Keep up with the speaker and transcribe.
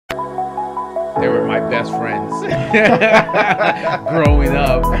They were my best friends growing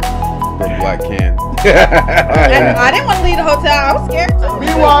up. For Black Can. I didn't want to leave the hotel. I was scared too.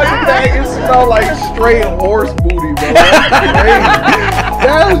 Meanwhile, you bag, it smelled like straight horse booty, bro. That's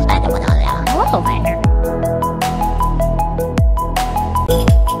crazy.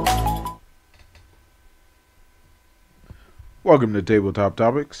 Welcome to Tabletop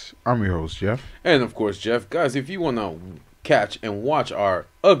Topics. I'm your host, Jeff. And of course, Jeff. Guys, if you want to catch and watch our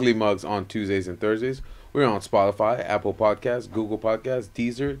ugly mugs on Tuesdays and Thursdays, we're on Spotify, Apple Podcasts, Google Podcasts,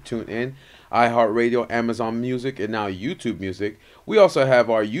 Deezer, TuneIn, iHeartRadio, Amazon Music, and now YouTube Music. We also have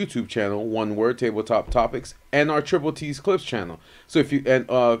our YouTube channel, one word, Tabletop Topics, and our Triple T's Clips channel. So if you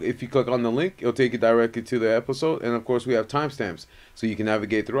click on the link, it'll take you directly to the episode. And of course, we have timestamps so you can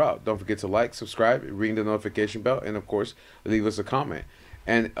navigate throughout. Don't forget to like, subscribe, ring the notification bell, and of course, leave us a comment.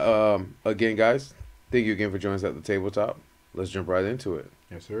 And again, guys, thank you again for joining us at the tabletop. Let's jump right into it.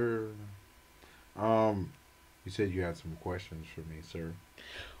 Yes, sir. You said you had some questions for me, sir.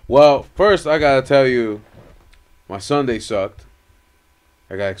 Well, first I gotta tell you, my Sunday sucked.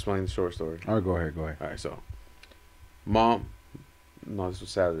 I gotta explain the short story. All right, go ahead. All right, so, Mom, no, this was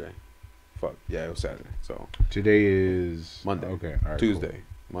Saturday. Fuck, yeah, it was Saturday. So today is Monday. Okay, all right, Tuesday.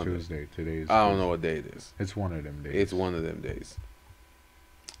 cool. Monday. Tuesday. Today is. I don't know what day it is. It's one of them days. It's one of them days.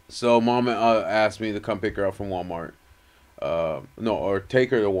 So Mom asked me to come pick her up from Walmart. Or take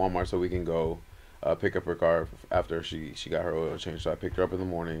her to Walmart so we can go pick up her car after she got her oil change. So I picked her up in the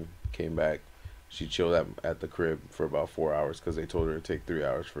morning, came back. She chilled at the crib for about 4 hours because they told her to take 3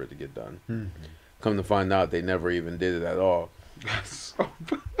 hours for it to get done. Mm-hmm. Come to find out, they never even did it at all.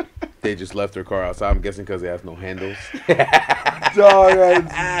 They just left her car outside. I'm guessing because it has no handles. Dog,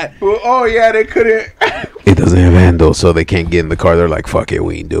 oh yeah, they couldn't. It doesn't have handles, so they can't get in the car. They're like, "Fuck it,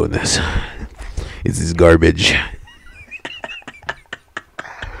 we ain't doing this. It's this garbage."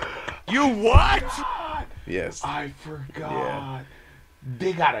 You what? Yes. I forgot. Yeah.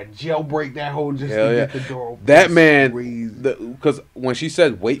 They gotta jailbreak that hole just Hell to yeah. get the door open. That That's man, crazy. because when she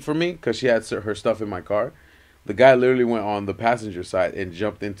said wait for me, because she had her stuff in my car, the guy literally went on the passenger side and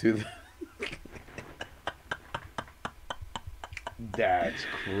jumped into the. That's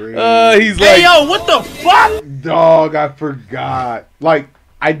crazy. He's like, Hey yo, what the fuck? Dog, I forgot. Like,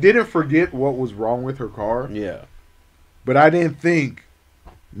 I didn't forget what was wrong with her car, yeah, but I didn't think,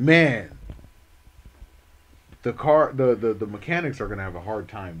 man, the mechanics are gonna have a hard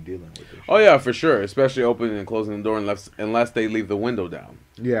time dealing with this. oh yeah, for sure, especially opening and closing the door unless they leave the window down.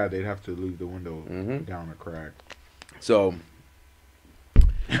 Yeah, they'd have to leave the window Mhm. down a crack. So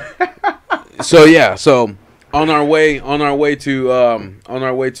yeah, so on our way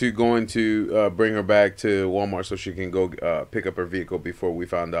to going to bring her back to Walmart so she can go pick up her vehicle before we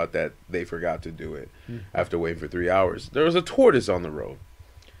found out that they forgot to do it after waiting for 3 hours. There was a tortoise on the road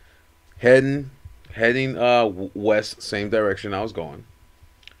heading west, same direction I was going.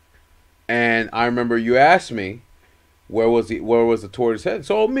 And I remember you asked me where was the tortoise heading.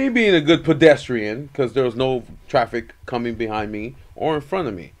 So me being a good pedestrian, because there was no traffic coming behind me or in front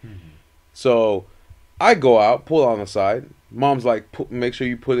of me. Mm-hmm. So I go out, pull on the side. Mom's like, make sure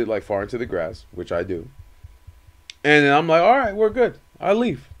you put it like far into the grass, which I do. And then I'm like, all right, we're good. I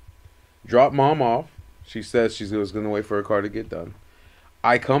leave. Drop Mom off. She says she was going to wait for her car to get done.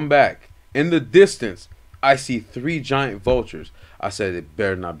 I come back. In the distance, I see 3 giant vultures. I said, it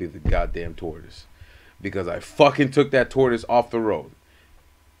better not be the goddamn tortoise. Because I fucking took that tortoise off the road.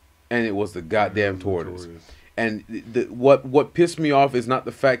 And it was the goddamn tortoise. And what pissed me off is not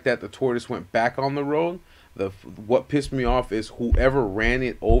the fact that the tortoise went back on the road. What pissed me off is whoever ran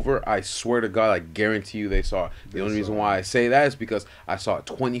it over, I swear to God, I guarantee you they saw it. The only reason why I say that is because I saw it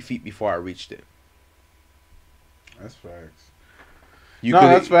 20 feet before I reached it. That's facts.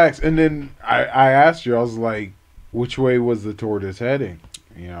 That's facts. And then I asked you, I was like, which way was the tortoise heading?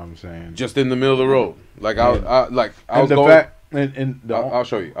 You know what I'm saying? Just in the middle of the road. Like I was going. I'll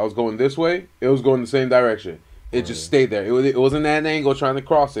show you. I was going this way. It was going the same direction. It just stayed there. It wasn't at an angle trying to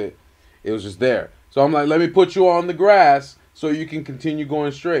cross it. It was just there. So I'm like, let me put you on the grass so you can continue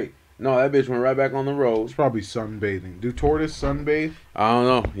going straight. No, that bitch went right back on the road. It's probably sunbathing. Do tortoise sunbathe? I don't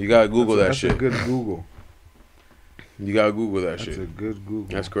know. You gotta Google that shit. That's a good Google. You gotta Google that shit. That's a good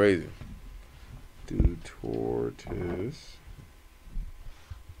Google. That's crazy. Do tortoise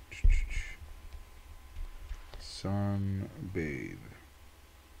sunbathe.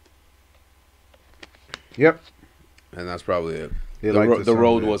 Yep. And that's probably it. The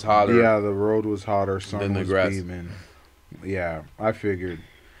road was hotter. Yeah, the road was hotter. Sun was beaming. Yeah, I figured.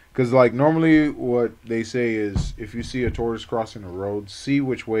 Because, like, normally what they say is if you see a tortoise crossing the road, see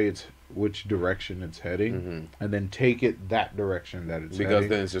which way it's which direction it's heading, Mm-hmm. and then take it that direction that it's Because heading.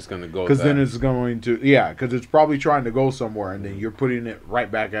 then it's just going to go. Because then it's going to, because it's probably trying to go somewhere, and then you're putting it right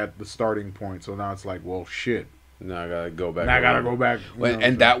back at the starting point. So now it's like, well, shit. Now I got to go back. Now I got to go back.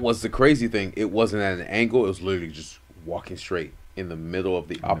 And that was the crazy thing. It wasn't at an angle. It was literally just walking straight in the middle of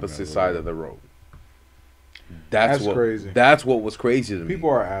the opposite side of the road. That's what, crazy. That's what was crazy to me. People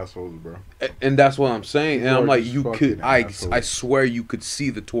are assholes, bro. And that's what I'm saying. People and I'm are like, just you fucking could. I assholes. swear you could see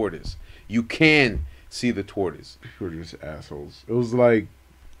the tortoise. You can see the tortoise. People are just assholes. It was like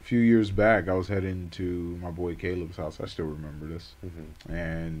a few years back. I was heading to my boy Caleb's house. I still remember this. Mm-hmm.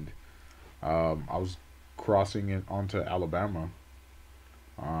 And I was crossing it onto Alabama,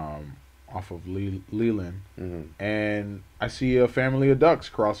 off of Leland, Mm-hmm. and I see a family of ducks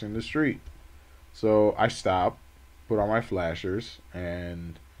crossing the street. So I stop, put on my flashers,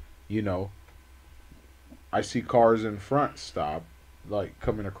 and I see cars in front stop, like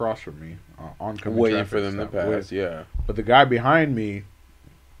coming across from me, oncoming Waiting traffic for them to stop, pass. waiting. Yeah. But the guy behind me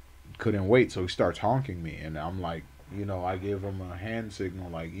couldn't wait, so he starts honking me, and I'm like, I gave him a hand signal,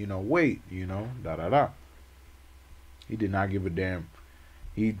 like, wait, da da da. He did not give a damn.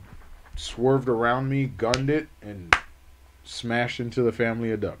 He swerved around me, gunned it, and smashed into the family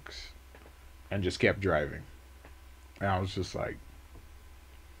of ducks, and just kept driving. And I was just like,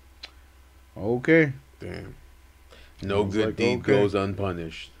 okay. Damn. No was good like, deed okay. goes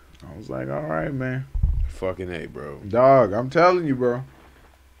unpunished. I was like, all right, man. Fucking A, bro. Dog, I'm telling you, bro.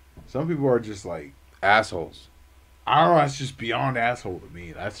 Some people are just like, Assholes. I don't know, that's just beyond asshole to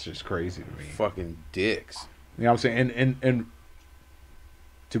me. That's just crazy to me. Fucking dicks. You know what I'm saying? And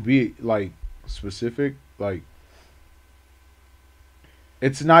to be like specific, like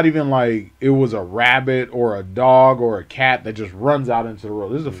it's not even like it was a rabbit or a dog or a cat that just runs out into the road.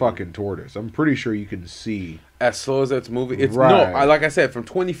 This is a fucking tortoise. I'm pretty sure you can see. As slow as it's moving, it's Right. like I said, from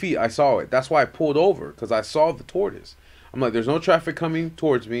 20 feet I saw it. That's why I pulled over, because I saw the tortoise. I'm like, there's no traffic coming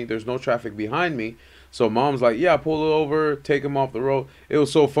towards me. There's no traffic behind me. So mom's like, yeah, pull it over, take him off the road. It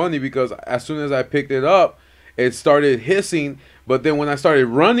was so funny because as soon as I picked it up, it started hissing. But then when I started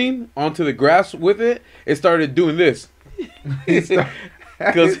running onto the grass with it, it started doing this. He's like,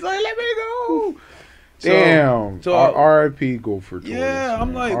 let me go. Damn. So R.I.P. go for tortoise. yeah,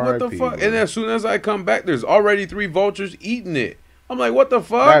 I'm man. like, what the RIP, fuck? bro. And as soon as I come back, there's already 3 vultures eating it. I'm like, what the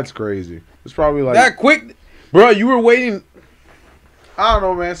fuck? That's crazy. It's probably like that quick, bro. You were waiting. I don't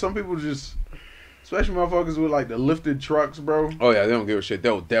know, man. Some people just, especially motherfuckers with like the lifted trucks, bro. Oh yeah, they don't give a shit.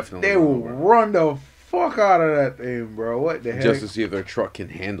 They'll definitely. They run will over. run the fuck out of that thing, bro. What the heck? Just to see if their truck can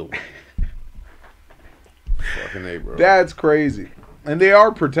handle it. Fucking A, bro. That's crazy. And they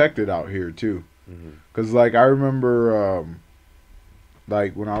are protected out here too. Mhm. Cause like I remember,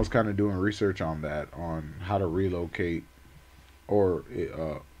 like when I was kind of doing research on that, on how to relocate, or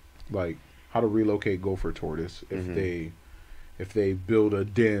like how to relocate gopher tortoise if they build a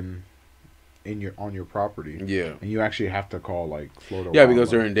den on your property. Yeah. And you actually have to call like Florida. Yeah, because Wildlife.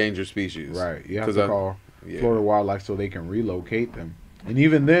 they're endangered species. Right. You have 'Cause to call Florida Wildlife so they can relocate them. And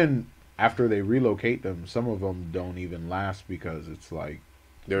even then, after they relocate them, some of them don't even last because it's like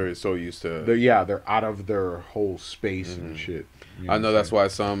They're so used to. they're out of their whole space and shit. You I what know I'm that's saying? why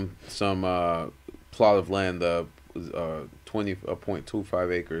some plot of land,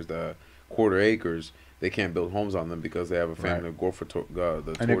 20.25 acres, the quarter acres, they can't build homes on them because they have a family of gopher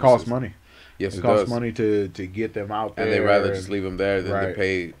the And it costs tortoises. money. Yes, It it costs does. money to get them out there. And they rather just leave them there than to Right.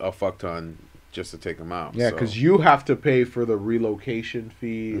 pay a fuck ton just to take them out. Yeah, so. because you have to pay for the relocation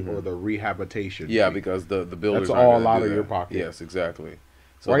fee or the rehabilitation Yeah, fee. because the builders That's aren't all gonna out do of that. your pocket. Yes, exactly.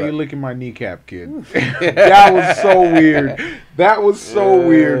 So Why are that- you licking my kneecap, kid? That was so weird. That was so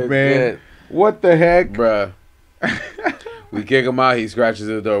weird, man. What the heck? Bruh. We kick him out, he scratches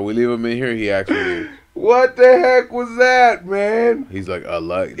the door. We leave him in here, he actually... What the heck was that, man? He's like, I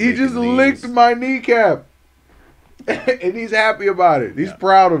like He just licking licked these. my kneecap. And he's happy about it. He's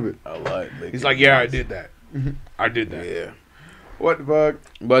proud of it. I like licking He's like, yeah, I these. did that. I did that. Yeah. What the fuck?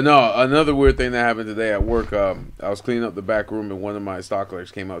 But no, another weird thing that happened today at work. I was cleaning up the back room, and one of my stock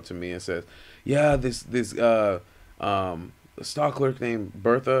clerks came up to me and says, "Yeah, this stock clerk named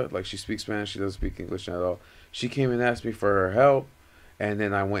Bertha, like she speaks Spanish, she doesn't speak English at all. She came and asked me for her help, and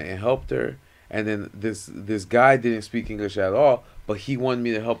then I went and helped her. And then this guy didn't speak English at all, but he wanted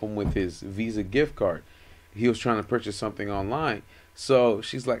me to help him with his Visa gift card. He was trying to purchase something online, so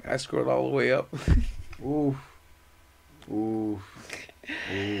she's like, I scrolled all the way up." Oof. Oof.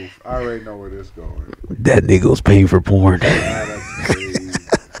 Oof. I already know where this is going. That nigga was paying for porn. That's crazy.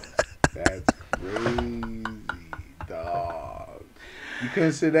 That's crazy, dog. You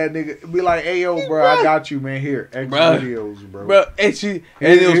couldn't sit that nigga. Be like, hey, yo, bro, I got you, man. Here, X videos, bro. Bro, and it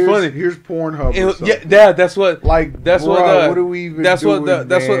was funny. Here's Pornhub. Yeah, that's what. Like, that's bro, what. What are we even that's doing, what.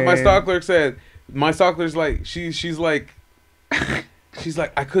 That's what my man? stock clerk said. My stock clerk's like, she's like, I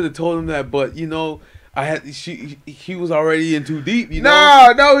could have told him that, but you know, he was already in too deep. You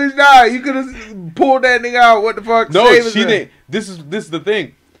know? No, he's not. You could have pulled that nigga out. What the fuck? No, she didn't. This is the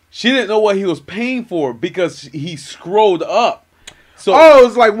thing. She didn't know what he was paying for because he scrolled up. So it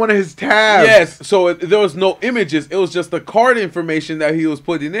was like one of his tabs. Yes. So there was no images. It was just the card information that he was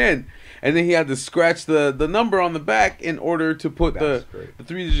putting in, and then he had to scratch the number on the back in order to put the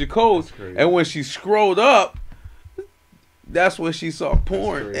 3-digit codes. And when she scrolled up, that's when she saw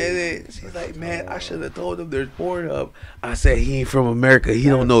porn. And then she's like, "Man, I should have told him there's Pornhub." I said, "He ain't from America. He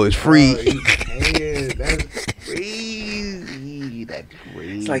don't know it's free." That's crazy. That's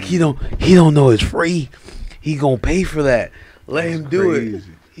crazy. It's like he don't know it's free. He gonna pay for that. Let him do it.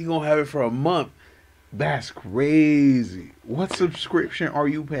 He gonna have it for a month. That's crazy. What subscription are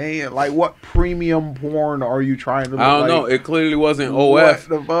you paying? Like, what premium porn are you trying to? I don't know. It clearly wasn't OF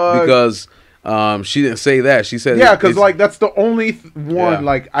because she didn't say that. She said because like that's the only one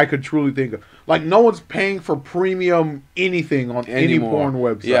like I could truly think of. Like, no one's paying for premium anything on any porn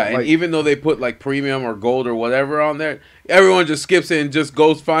website. Yeah, like, and even though they put like premium or gold or whatever on there, everyone just skips it and just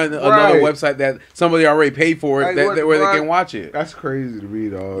goes find another website that somebody already paid for it where they can watch it. That's crazy to me,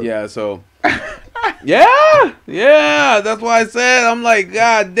 dog. Yeah, so yeah, that's why I said I'm like,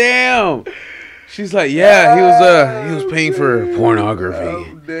 God damn. She's like, yeah, he was paying for pornography.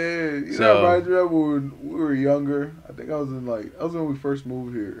 I'm dead. You know, I remember when we were younger. I think I was when we first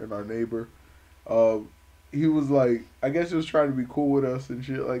moved here, and our neighbor, he was like, I guess he was trying to be cool with us and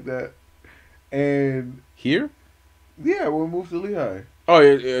shit like that. And here? Yeah, when we moved to Lehigh. Oh,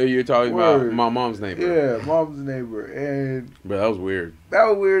 you're talking about my mom's neighbor. Yeah, mom's neighbor. And bro, that was weird. That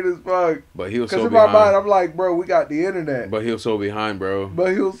was weird as fuck. But he was so behind. Because in my mind, I'm like, bro, we got the internet. But he was so behind, bro.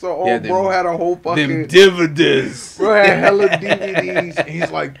 But he was so old. Bro had a whole fucking... Them dividends. Bro had hella DVDs. And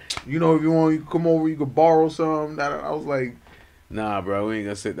he's like, you know, if you want, you can come over, you can borrow some. I was like... Nah, bro, we ain't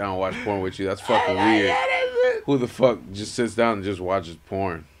gonna sit down and watch porn with you. That's fucking weird. Who the fuck just sits down and just watches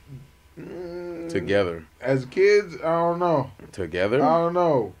porn? Together. As kids, I don't know. Together? I don't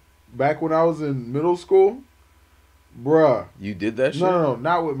know. Back when I was in middle school, bruh. You did that shit? No,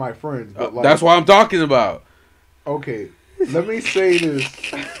 not with my friends. But like, that's what I'm talking about. Okay, let me say this.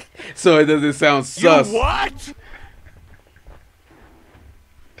 So it doesn't sound sus. You what?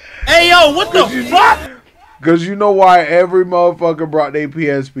 Hey, yo, what the fuck? Because you know why every motherfucker brought their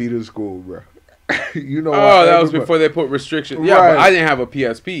PSP to school, bro. You know. Oh, that was before they put restrictions. Yeah, but I didn't have a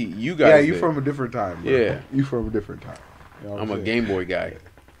PSP. You guys. Yeah, you did. From a different time. Bro. Yeah, you from a different time. You know I'm a Game Boy guy.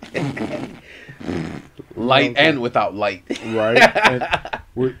 Light and without light. Right. And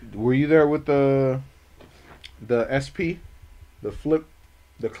were you there with the SP, the flip,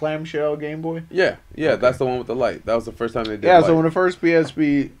 the clamshell Game Boy? Yeah, okay. That's the one with the light. That was the first time they did. Yeah, light. So when the first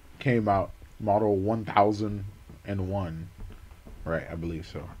PSP came out, model 1001, right? I believe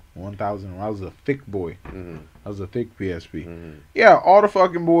so. 1000. I was a thick boy. Mm-hmm. I was a thick PSP. Mm-hmm. Yeah, all the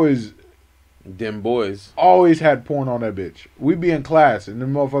fucking boys. Them boys always had porn on that bitch. We'd be in class and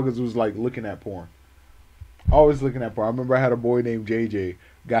them motherfuckers was like looking at porn. Always looking at porn. I remember I had a boy named JJ.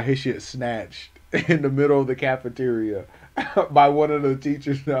 Got his shit snatched in the middle of the cafeteria by one of the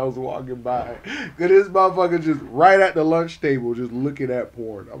teachers that was walking by. Cause this motherfucker just right at the lunch table just looking at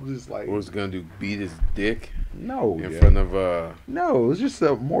porn. I was just like, what was he gonna do? Beat his dick? No. In front of No, it's just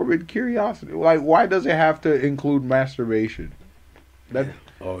a morbid curiosity. Like, why does it have to include masturbation? That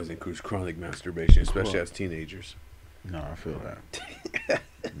always includes chronic masturbation, especially as teenagers. No, I feel that.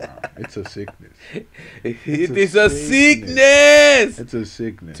 Nah, it's a sickness. It's a sickness. It's a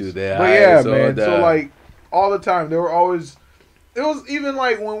sickness. To the but yeah, man. So like all the time, there were always. It was even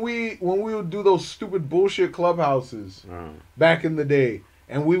like when we would do those stupid bullshit clubhouses back in the day.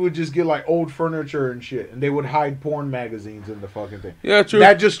 And we would just get like old furniture and shit, and they would hide porn magazines in the fucking thing. Yeah, true.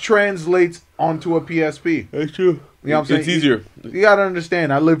 That just translates onto a PSP. That's true. You know what I'm saying? It's easier. You gotta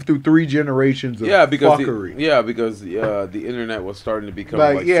understand. I lived through 3 generations of fuckery. Because the internet was starting to become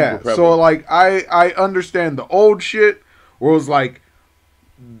like super prevalent. So like I understand the old shit where it was like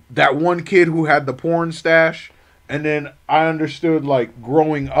that one kid who had the porn stash, and then I understood like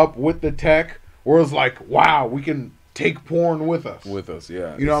growing up with the tech where it was like, wow, we can take porn with us.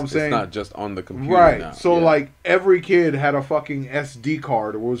 Yeah. You know what I'm saying? It's not just on the computer right. now. So, like, every kid had a fucking SD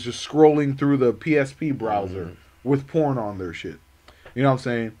card or was just scrolling through the PSP browser with porn on their shit. You know what I'm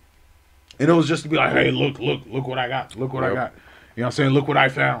saying? And it was just to be like, hey, look what I got. Look what I got. You know what I'm saying? Look what I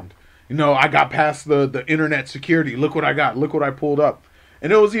found. You know, I got past the internet security. Look what I got. Look what I pulled up.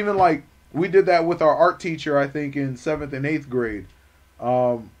 And it was even like we did that with our art teacher. I think in 7th and 8th grade,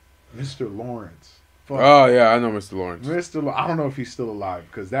 Mr. Lawrence. Fuck. Oh yeah, I know Mr. Lawrence. I don't know if he's still alive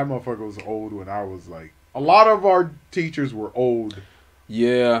because that motherfucker was old when I was like. A lot of our teachers were old.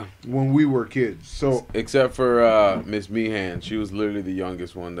 Yeah. When we were kids, so except for Miss Meehan, she was literally the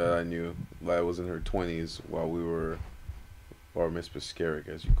youngest one that I knew. Like was in her 20s while we were, or Miss Piscaric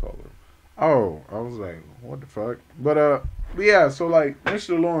as you call her. Oh, I was like, what the fuck? But yeah. So like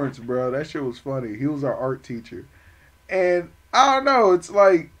Mr. Lawrence, bro, that shit was funny. He was our art teacher, and I don't know. It's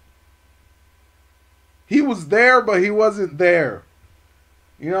like he was there, but he wasn't there.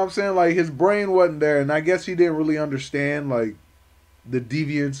 You know what I'm saying? Like, his brain wasn't there, and I guess he didn't really understand, like, the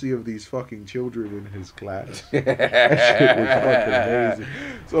deviancy of these fucking children in his class. That shit was fucking amazing.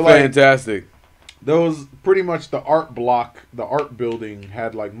 So, like, fantastic. There was pretty much the art block, the art building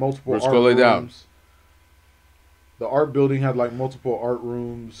had, like, multiple art rooms. Down. The art building had, like, multiple art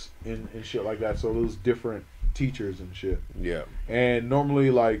rooms and shit like that, so those different teachers and shit. Yeah. And normally,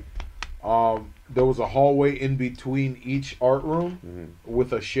 like, there was a hallway in between each art room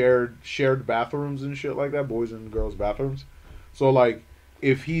with a shared bathrooms and shit like that, boys and girls bathrooms. So like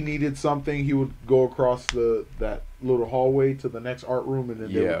if he needed something, he would go across that little hallway to the next art room, and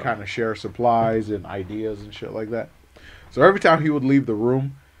then they would kind of share supplies and ideas and shit like that. So every time he would leave the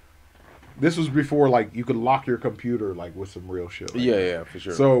room, this was before like you could lock your computer like with some real shit. Like yeah, for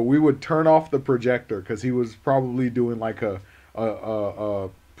sure. So we would turn off the projector because he was probably doing like a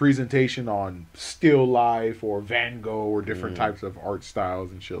presentation on still life or Van Gogh or different types of art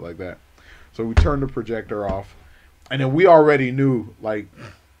styles and shit like that. So we turned the projector off, and then we already knew like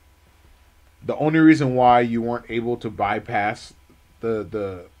the only reason why you weren't able to bypass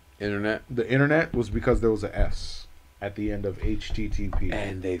the internet was because there was a S at the end of HTTP,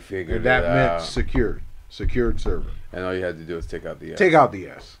 and they figured and that meant secured server, and all you had to do was take out the S. Take out the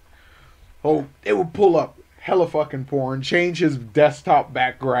S. Oh, it would pull up hella fucking porn, change his desktop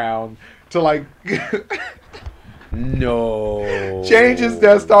background to like no, change his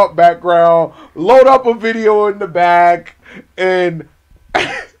desktop background, load up a video in the back, and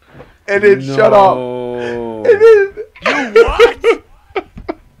then shut off. And then what?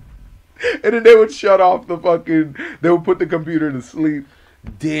 And then they would shut off the fucking. They would put the computer to sleep.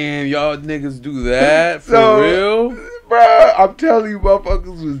 Damn, y'all niggas do that for real, bruh? I'm telling you,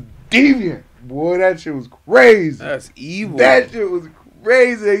 motherfuckers was deviant. Boy, that shit was crazy. That's evil. That shit was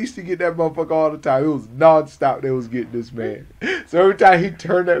crazy. They used to get that motherfucker all the time. It was nonstop. They was getting this man. So every time he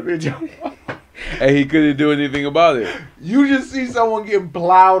turned that bitch on, and he couldn't do anything about it. You just see someone getting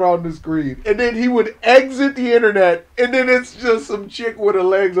plowed on the screen, and then he would exit the internet, and then it's just some chick with her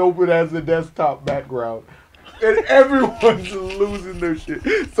legs open as the desktop background. And everyone's losing their shit.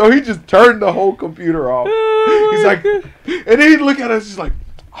 So he just turned the whole computer off. He's like, and then he'd look at us, he's like,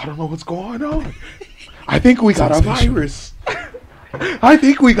 I don't know what's going on. I think we got a virus. I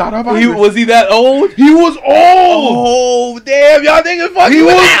think we got a virus. Was he that old? He was old. Oh, damn. Y'all niggas fucking He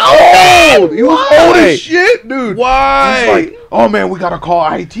was old. He was old as shit, dude. Why? He's like, oh, man, we got to call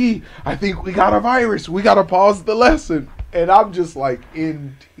IT. I think we got a virus. We got to pause the lesson. And I'm just like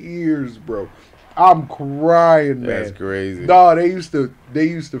in tears, bro. I'm crying, man. That's crazy. Nah, they used to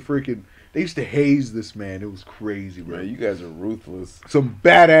haze this man. It was crazy, bro. Man, you guys are ruthless. Some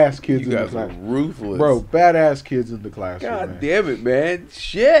badass kids in the class. You guys are ruthless. Bro, badass kids in the classroom, God man. damn it, man.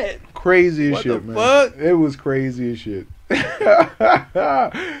 Shit. Crazy as shit, man. What the fuck? It was crazy as shit.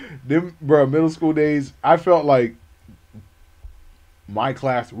 Them, bro, middle school days, I felt like my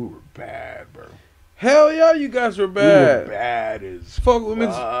class, we were bad, bro. Hell yeah, you guys were bad. We were bad as fuck with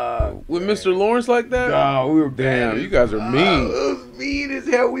Mr. Lawrence like that? Nah, we were bad. Damn, you guys are mean. It was mean as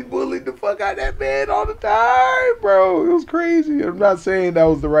hell. We bullied the fuck out of that man all the time, bro. It was crazy. I'm not saying that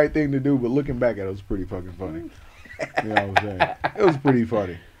was the right thing to do, but looking back at it, it was pretty fucking funny. You know what I'm saying? It was pretty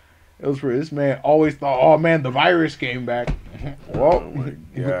funny. It was pretty. This man always thought, oh man, the virus came back. Well, oh my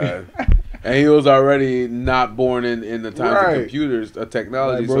God. And he was already not born in the times of computers,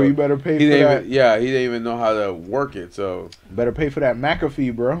 technology. Like, bro, so you better pay for that. He didn't even know how to work it. So better pay for that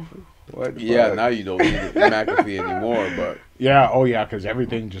McAfee, bro. What? Yeah, fuck? now you don't need McAfee anymore. But yeah, oh yeah, because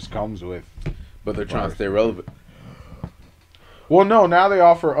everything just comes with. But they're trying to stay relevant. Well, no, now they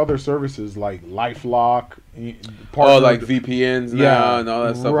offer other services like LifeLock. Like VPNs now and all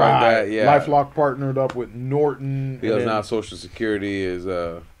that stuff like that. Yeah, LifeLock partnered up with Norton. Because now Social Security is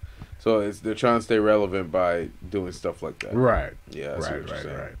so they're trying to stay relevant by doing stuff like that. Right. Yeah.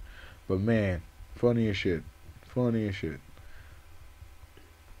 Right. But man, funny as shit. Funny as shit.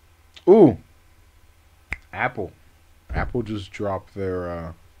 Ooh. Apple just dropped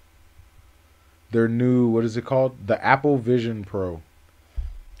their new, what is it called? The Apple Vision Pro.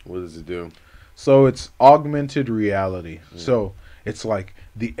 What does it do? So it's augmented reality. Mm. So it's like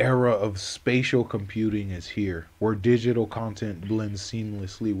the era of spatial computing is here, where digital content blends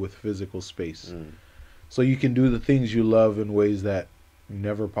seamlessly with physical space. Mm. So you can do the things you love in ways that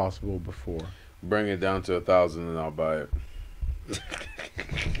never possible before. Bring it down to 1,000 and I'll buy it.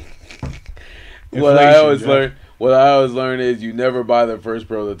 What I always learn is you never buy the first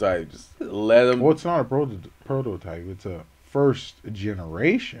prototype. Just let them. Well, it's not a prototype. It's a first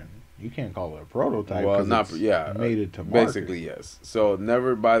generation. You can't call it a prototype. Well, not made it to market. Basically, yes. So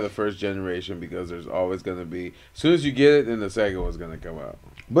never buy the first generation because there's always going to be. As soon as you get it, then the second one's going to come out.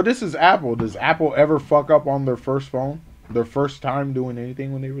 But this is Apple. Does Apple ever fuck up on their first phone? Their first time doing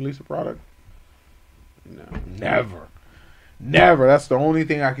anything when they release a product? No, Never. Never. That's the only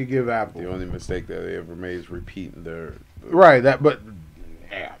thing I could give Apple. The only mistake that they ever made is repeating their. Right.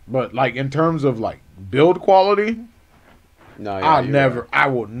 But like in terms of like build quality, No, I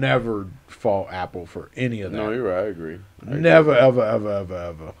will never fault Apple for any of that. No, you're right. I agree. Never, ever, ever, ever,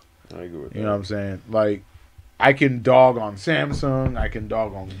 ever. I agree with that. You know what I'm saying? Like, I can dog on Samsung. I can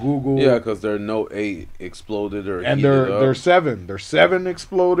dog on Google. Yeah, because their Note 8 exploded or and heated their up. 7. Their 7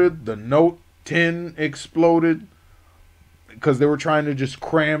 exploded. The Note 10 exploded. Because they were trying to just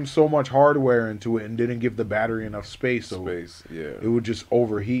cram so much hardware into it and didn't give the battery enough space. So it would just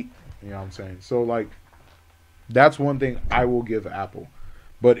overheat. You know what I'm saying? So, like, that's one thing I will give Apple.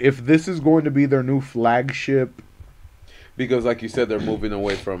 But if this is going to be their new flagship... Because, like you said, they're moving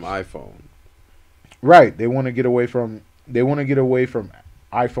away from iPhone. Right. They want to get away from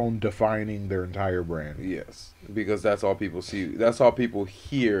iPhone defining their entire brand. Yes. Because that's all people see. That's all people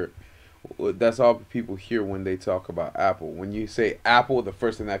hear. That's all people hear when they talk about Apple. When you say Apple, the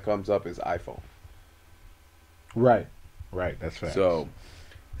first thing that comes up is iPhone. Right. Right. That's fact. So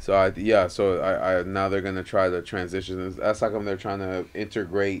I now they're gonna try to transition. That's how come they're trying to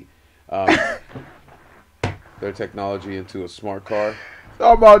integrate their technology into a smart car.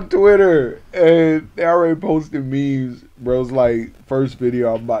 I'm on Twitter and they already posted memes. Bro's like, first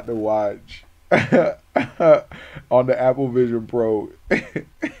video I'm about to watch on the Apple Vision Pro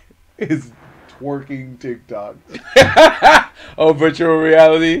is twerking TikTok. Oh, virtual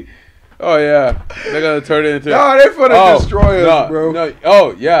reality. Oh yeah, they're gonna turn it into. No, they finna destroy us, bro. No,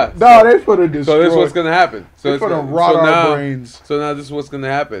 oh yeah. No, they finna destroy. So this is what's gonna happen. So they finna rot our brains. So now this is what's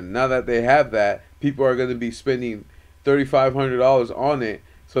gonna happen. Now that they have that, people are gonna be spending $3,500 on it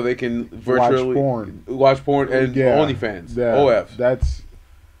so they can virtually watch porn and OnlyFans. Yeah, OF. That's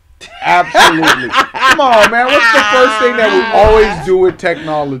absolutely. Come on, man. What's the first thing that we always do with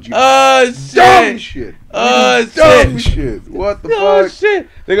technology? Shit. Dumb shit. Dumb shit. What the fuck? Shit.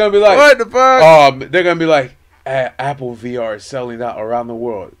 They're gonna be like, what the fuck? They're gonna be like, Apple VR is selling out around the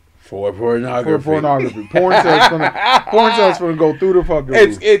world for pornography. Porn sales gonna go through the fucking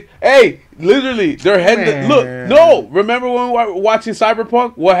roof. Hey, literally, they're heading. Look, no. Remember when we were watching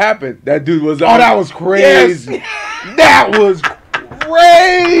Cyberpunk? What happened? That dude was. That was crazy. Yes. That was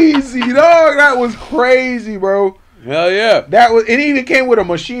crazy, dog. That was crazy, bro. Hell yeah. It even came with a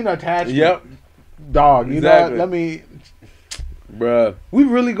machine attachment. Yep. Dog, you know, let me. Bruh. We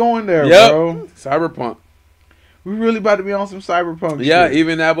really going there, bro. Cyberpunk. We really about to be on some Cyberpunk shit.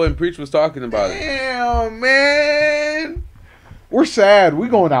 Even Apple and Preach was talking about it. Damn, man. We're sad. We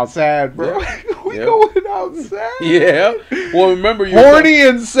going out sad, bro. We going out sad. Yeah. Well, remember you horny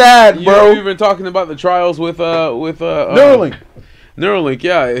and sad, bro. You've been talking about the trials with Neuralink. Neuralink,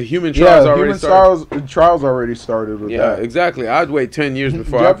 yeah. Human trials already started. Trials already started with that. Yeah, exactly. I'd wait 10 years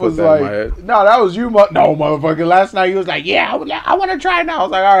before Jeff I put was that like, in my head. No, that was you. No, motherfucker. Last night he was like, yeah, I want to try it now. I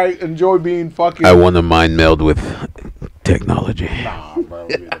was like, all right, enjoy being fucking. I want to mind meld with technology. Nah, bro.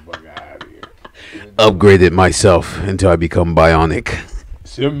 Get the fuck out of here. Upgrade it myself until I become bionic.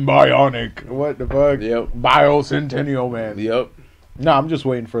 Symbionic. What the fuck? Yep. Biocentennial, man. Yep. No, I'm just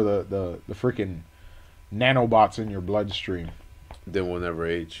waiting for the freaking nanobots in your bloodstream. Then we'll never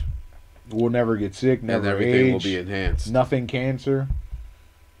age. We'll never get sick, never and everything age. Will be enhanced. Nothing cancer.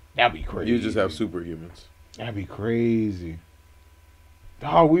 That'd be crazy. You just have superhumans. That'd be crazy.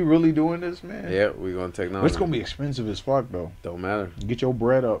 Oh, we really doing this, man? Yeah, we're going to technology. It's going to be expensive as fuck, though. Don't matter. Get your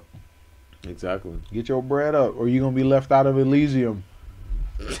bread up. Exactly. Get your bread up, or you're going to be left out of Elysium.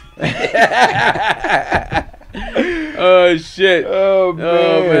 Oh, shit. Oh,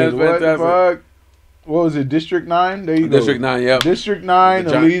 man. What the fuck? What was it? District 9? There you go. District 9, yep. District 9,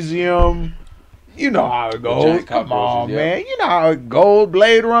 Elysium. You know how it goes. Come on, man. You know how it goes.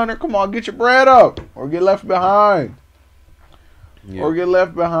 Blade Runner. Come on, get your bread up. Or get left behind. Yep. Or get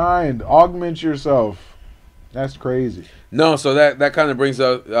left behind. Augment yourself. That's crazy. No, so that kind of brings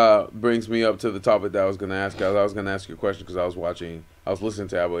me up to the topic that I was going to ask you. I was going to ask you a question because I was listening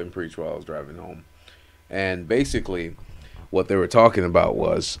to Abba and preach while I was driving home, and basically, what they were talking about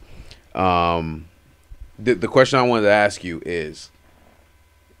was, the question I wanted to ask you is,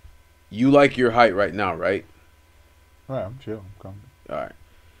 you like your height right now, right? Right, I'm chill. I'm coming. All right.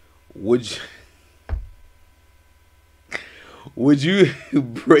 Would you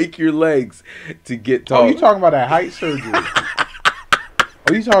break your legs to get tall? Oh, you talking about that height surgery?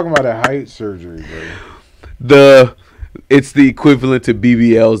 You talking about that height surgery, bro? It's the equivalent to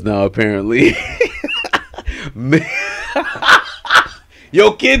BBLs now, apparently.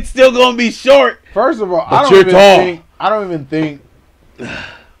 Your kid's still gonna be short. First of all, I don't even think.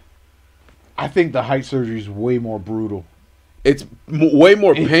 I think the height surgery is way more brutal. It's way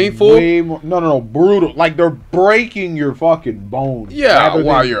more painful. Way more, no, brutal. Like they're breaking your fucking bones. Yeah,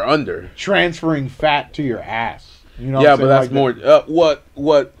 while you're under. Transferring fat to your ass. You know. Yeah, but that's like more.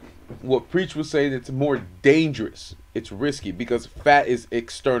 What Preach was saying, it's more dangerous. It's risky because fat is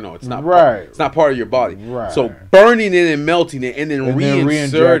external. It's not it's not part of your body. Right. So burning it and melting it and then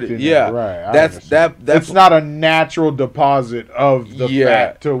reinsert it. Yeah. Right. That's not a natural deposit of the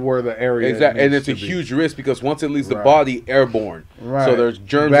fat to where the area. Exactly. And it's a huge risk because once it leaves the body, airborne. Right. So there's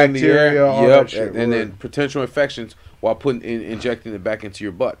germs in the air. And then potential infections while injecting it back into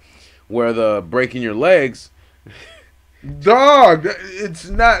your butt. Where the breaking your legs, dog, it's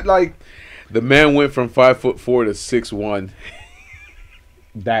not like. The man went from 5'4" to 6'1".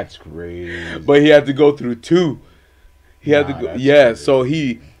 That's crazy. But he had to go through 2. He had to go. Yeah, crazy. So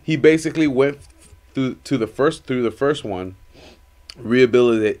he basically went through the first one,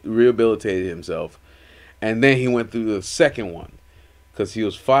 rehabilitated himself, and then he went through the second one, because he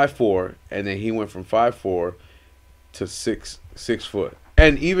was 5'4", and then he went from 5'4" to 6 foot.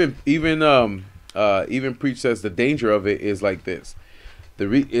 And even Preach says the danger of it is like this.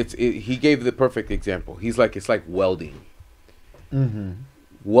 He gave the perfect example. He's like, it's like welding. Mm-hmm.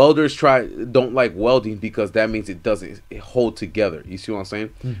 Welders don't like welding because that means it doesn't hold together. You see what I'm saying?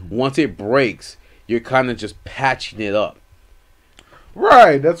 Mm-hmm. Once it breaks, you're kind of just patching it up.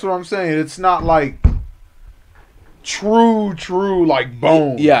 Right. That's what I'm saying. It's not like true like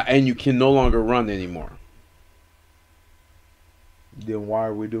bone. Yeah, and you can no longer run anymore. Then why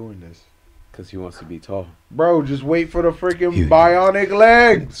are we doing this? Because he wants to be tall. Bro, just wait for the freaking bionic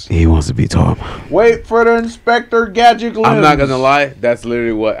legs. He wants to be tall. Wait for the Inspector Gadget limbs. I'm not going to lie. That's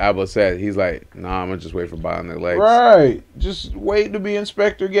literally what Abba said. He's like, nah, I'm going to just wait for bionic legs. Right. Just wait to be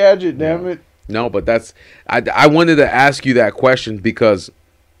Inspector Gadget, damn it. No, but that's... I wanted to ask you that question because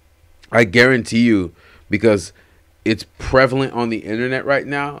I guarantee you, because it's prevalent on the internet right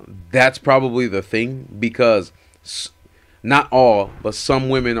now, that's probably the thing, because... Not all, but some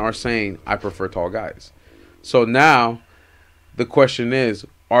women are saying, I prefer tall guys. So now, the question is,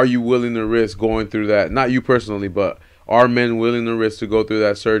 are you willing to risk going through that? Not you personally, but are men willing to risk to go through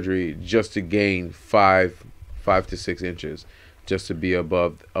that surgery just to gain 5 to 6 inches, just to be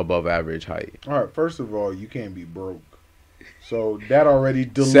above average height? All right, first of all, you can't be broke. So that already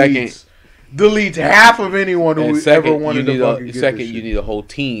deletes half of anyone who ever wanted to fucking get this shit. You need a whole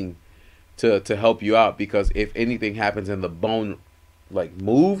team to help you out, because if anything happens and the bone like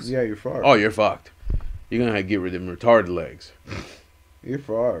moves, yeah, you're fucked. Oh, you're fucked. You're gonna have to get rid of them retarded legs. You're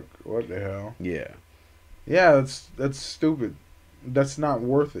fucked. What the hell? Yeah. Yeah, that's stupid. That's not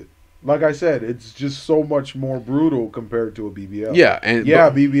worth it. Like I said, it's just so much more brutal compared to a BBL. Yeah,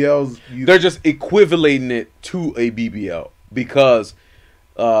 BBLs. They're just equivalating it to a BBL because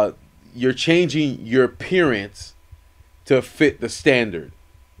you're changing your appearance to fit the standard.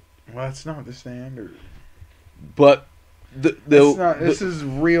 Well, that's not the standard. But this is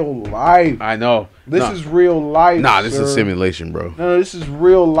real life. I know. This is real life. Nah, this is simulation, bro. No, this is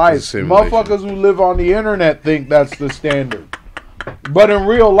real life. Motherfuckers who live on the internet think that's the standard. But in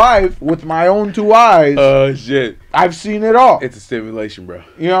real life, with my own 2 eyes, oh shit, I've seen it all. It's a simulation, bro.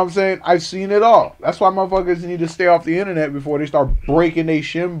 You know what I'm saying? I've seen it all. That's why motherfuckers need to stay off the internet before they start breaking their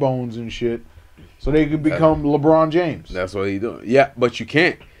shin bones and shit, so they could become LeBron James. That's what he doing. Yeah, but you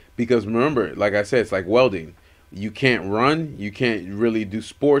can't. Because remember, like I said, it's like welding. You can't run. You can't really do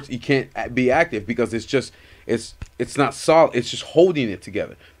sports. You can't be active because it's not solid. It's just holding it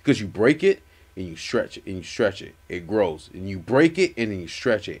together. Because you break it and you stretch it and you stretch it. It grows. And you break it and then you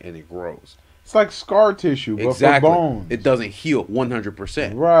stretch it and it grows. It's like scar tissue, but for bones. It doesn't heal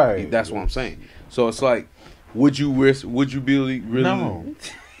 100%. Right. That's what I'm saying. So it's like, would you be really?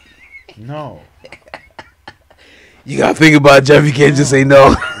 No. You gotta think about it, Jeff. You can't just say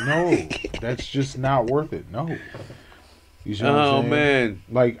no. No, that's just not worth it. No. You see what I'm saying? Man.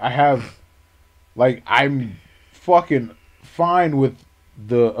 Like I'm fucking fine with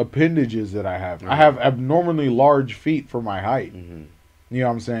the appendages that I have. I have abnormally large feet for my height. You know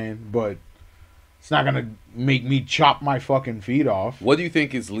what I'm saying? But it's not gonna make me chop my fucking feet off. What do you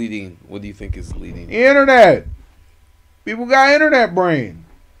think is leading? What do you think is leading? The internet. People got internet brain.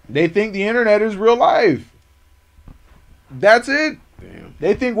 They think the internet is real life. That's it. Damn.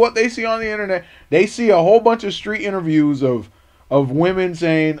 They think what they see on the internet. They see a whole bunch of street interviews of women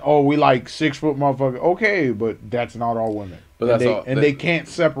saying, "Oh, we like 6 foot motherfucker." Okay, but that's not all women. But that's all. And they can't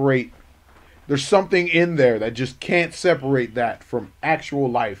separate. There's something in there that just can't separate that from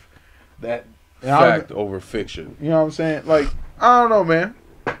actual life. That fact over fiction. You know what I'm saying? Like, I don't know, man.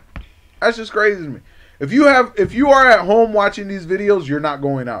 That's just crazy to me. If you are at home watching these videos, you're not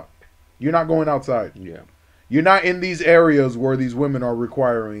going out. You're not going outside. Yeah. You're not in these areas where these women are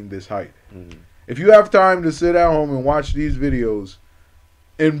requiring this height. If you have time to sit at home and watch these videos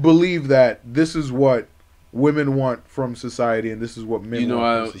and believe that this is what women want from society and this is what men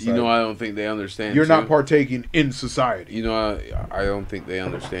want from society. I don't think they understand. You're not partaking in society. I don't think they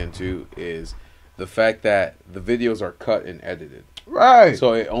understand too is the fact that the videos are cut and edited. Right.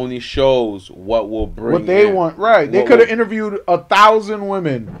 So it only shows what will bring what they want. Right. They could have interviewed 1,000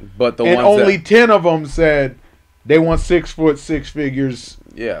 women, but only 10 of them said they want 6 foot, 6 figures.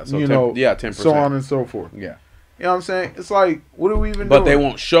 Yeah. So 10%. So on and so forth. Yeah. You know what I'm saying? It's like, what are we even doing? But they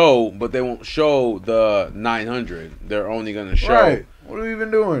won't show the 900. They're only going to show. Right. What are we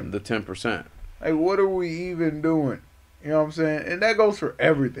even doing? The 10%. Like, what are we even doing? You know what I'm saying? And that goes for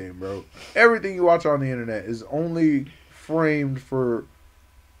everything, bro. Everything you watch on the internet is only framed for,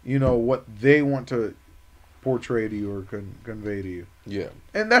 what they want to portray to you or convey to you. Yeah.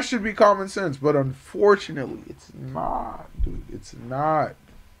 And that should be common sense. But unfortunately, it's not, dude. It's not.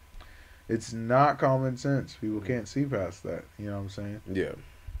 It's not common sense. People can't see past that. You know what I'm saying? Yeah.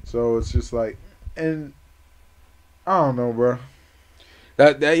 So it's just like, and I don't know, bro.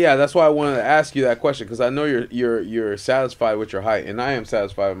 That's why I wanted to ask you that question because I know you're satisfied with your height, and I am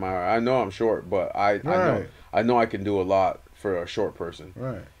satisfied with my height. I know I'm short, but I know I can do a lot for a short person.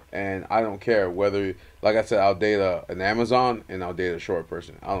 Right. And I don't care whether, like I said, I'll date an Amazon and I'll date a short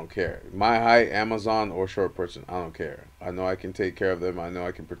person. I don't care. My height, Amazon or short person, I don't care. I know I can take care of them. I know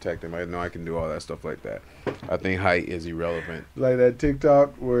I can protect them. I know I can do all that stuff like that. I think height is irrelevant. Like that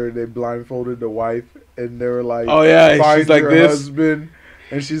TikTok where they blindfolded the wife and they were like, "Oh yeah, find she's like your this," husband,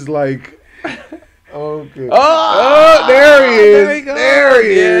 and she's like, "Okay, oh, there he is, there you go. There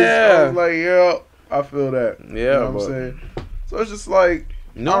he is." Yeah. I was like, "Yeah, I feel that." Yeah, you know what I'm saying? So it's just like.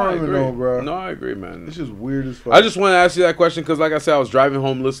 No, I don't even know, bro. No, I agree, man. It's just weird as fuck. I just want to ask you that question because, like I said, I was driving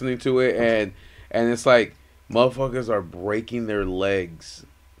home listening to it, and it's like motherfuckers are breaking their legs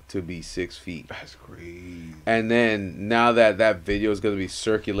to be 6 feet. That's crazy. And then now that video is going to be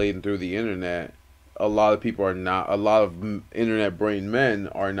circulating through the internet, a lot of internet brain men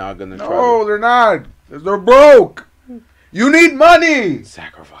are not going to try. No, they're not. They're broke. You need money.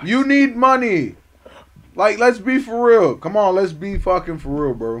 Sacrifice. You need money. Like, let's be for real. Come on, let's be fucking for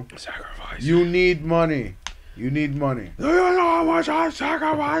real, bro. Sacrifice. You need money. You need money. Do you know how much I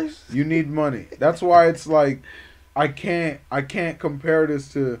sacrifice? You need money. That's why it's like, I can't compare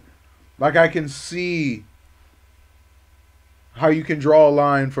this to, like, I can see how you can draw a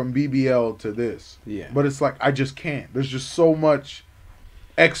line from BBL to this. Yeah. But it's like, I just can't. There's just so much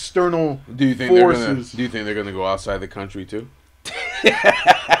external forces. Do you think they're gonna go outside the country too?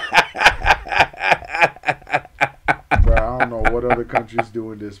 Bro, I don't know what other countries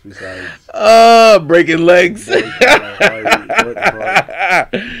doing this besides breaking legs. What the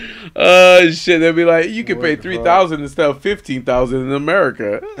fuck? Shit, they'll be like, you can pay $3,000 instead of $15,000 in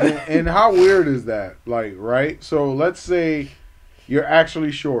America. And how weird is that? Like, right? So let's say you're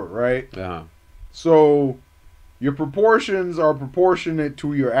actually short, right? Uh-huh. So your proportions are proportionate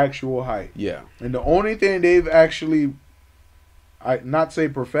to your actual height. Yeah. And the only thing they've actually, not say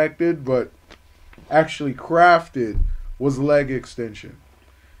perfected, but actually crafted was leg extension.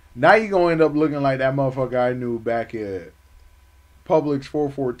 Now you're going to end up looking like that motherfucker I knew back at Publix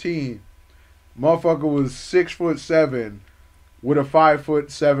 414. Motherfucker was 6'7" with a 5'7"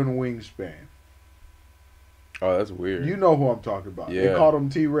 wingspan. Oh, that's weird. You know who I'm talking about. Yeah. They called him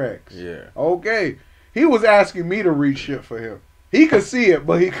T-Rex. Yeah. Okay. He was asking me to reach shit for him. He could see it,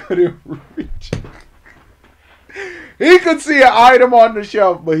 but he couldn't reach it. He could see an item on the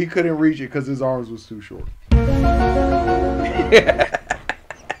shelf, but he couldn't reach it because his arms was too short.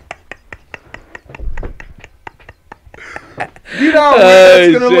 You know how weird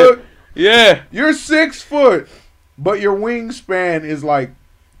that's gonna look? Yeah. You're 6 foot, but your wingspan is like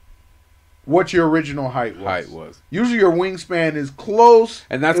what your original height was. Height was. Usually your wingspan is close,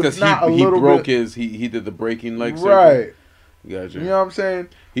 and that's because he broke his he did the breaking leg surgery. Right. Gotcha. You know what I'm saying?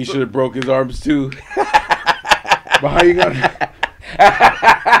 He should have broke his arms too. But how you gonna?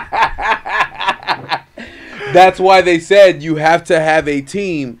 That's why they said you have to have a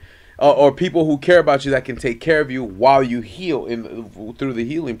team or people who care about you that can take care of you while you heal through the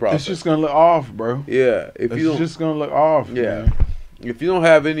healing process. It's just gonna look off, bro. Yeah, It's just gonna look off. Yeah, man. if you don't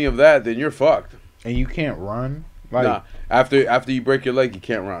have any of that, then you're fucked. And you can't run. Like, nah, after you break your leg, you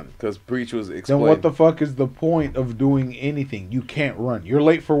can't run because Preach was explained. then what the fuck is the point of doing anything? You can't run. You're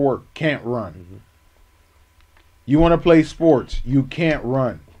late for work. Can't run. Mm-hmm. You want to play sports. You can't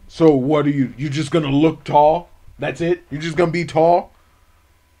run. So what are you? You just gonna look tall? That's it. You're just gonna be tall.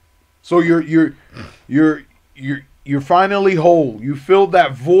 So you're finally whole. You filled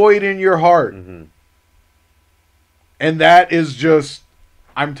that void in your heart, Mm-hmm. and that is just,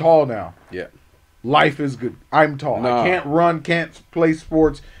 I'm tall now. Yeah. Life is good. I'm tall. Nah. I can't run, can't play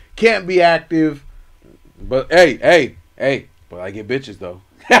sports, can't be active. But hey, but I get bitches though.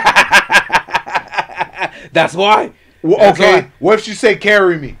 That's why. Well, That's okay. why. What if she say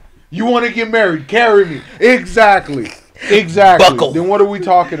carry me? You want to get married? Carry me. Exactly. Buckle. Then what are we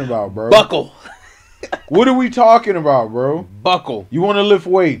talking about, bro? Buckle. What are we talking about, bro? Buckle. You want to lift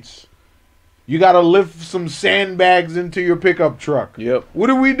weights? You got to lift some sandbags into your pickup truck. Yep. What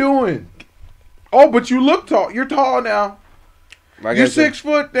are we doing? Oh, but you look tall. You're tall now. Like You're I said, 6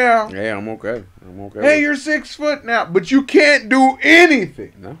 foot now. Hey, I'm okay. I'm okay. Hey, you're 6 foot now. But you can't do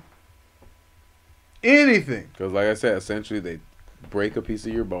anything. No. Anything. Because like I said, essentially they break a piece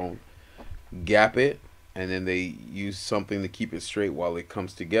of your bone, gap it, and then they use something to keep it straight while it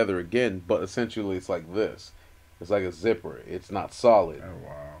comes together again. But essentially it's like this. It's like a zipper. It's not solid. Oh,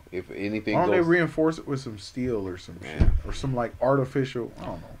 wow. If anything Why don't goes... they reinforce it with some steel or some shit? Or some like artificial, I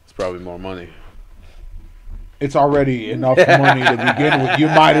don't know. It's probably more money. It's already enough money to begin with. You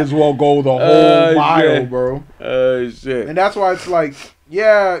might as well go the whole mile, shit. bro. Shit. And that's why it's like,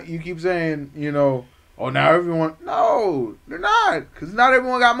 yeah, you keep saying, you know, oh, now everyone. No, they're not. Because not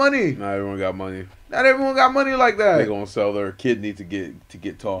everyone got money. Not everyone got money. Not everyone got money like that. They're going to sell their kidney to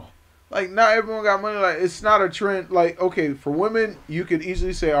get tall. Like, not everyone got money. Like, it's not a trend. Like, okay, for women, you could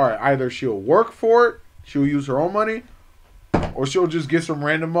easily say, all right, either she'll work for it, she'll use her own money, or she'll just get some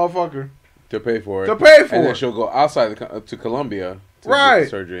random motherfucker To pay for it. to pay for And then it. she'll go outside to Colombia to Right.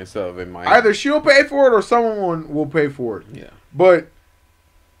 get surgery instead of in Miami. Either she'll pay for it or someone will pay for it. Yeah. But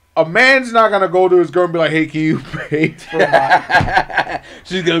a man's not going to go to his girl and be like, hey, can you pay for my...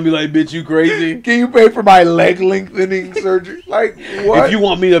 She's going to be like, bitch, you crazy? Can you pay for my leg lengthening surgery? Like, what? If you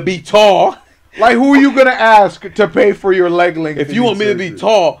want me to be tall, Like, who are you going to ask to pay for your leg lengthening if you want me to be surgery?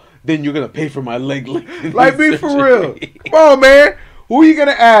 tall, then you're going to pay for my leg length. Like, be for real. Come on, man. Who are you going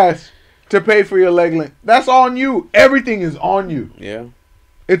to ask to pay for your leg length? That's on you. Everything is on you. Yeah.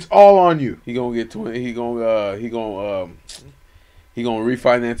 It's all on you. He going to get 20. He going to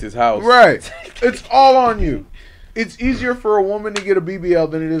refinance his house. Right. It's all on you. It's easier for a woman to get a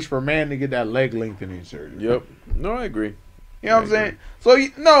BBL than it is for a man to get that leg lengthening surgery. Yep. No, I agree. You know what I'm saying? So,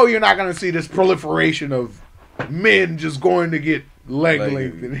 no, you're not going to see this proliferation of men just going to get leg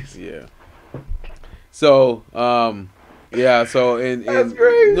lengthening. Yeah. So, yeah. So, That's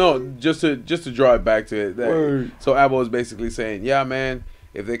crazy. No, just to draw it back to it. Word. So, Abba was basically saying, yeah, man,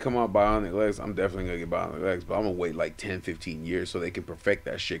 if they come out bionic legs, I'm definitely going to get bionic legs, but I'm going to wait like 10, 15 years so they can perfect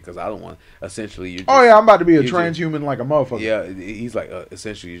that shit because I don't want, essentially, you're just, Oh, yeah, I'm about to be a you just- transhuman like a motherfucker. Yeah, he's like,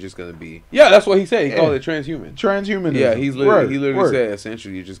 essentially, you're just going to be, yeah, that's what he said. He called it transhuman. Transhumanism. Yeah, he literally Word. said,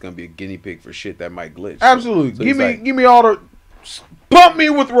 essentially, you're just going to be a guinea pig for shit that might glitch. Absolutely. So give he's me all the... Pump me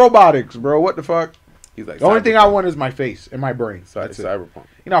with robotics, bro. What the fuck? He's like, The only thing I want is my face and my brain. That's it. Cyberpunk.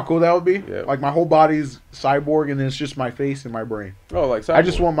 You know how cool that would be? Yeah. Like, my whole body's cyborg, and then it's just my face and my brain. Oh, like Cyborg. I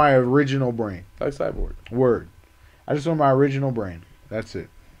just want my original brain. like Cyborg. Word. I just want my original brain. That's it.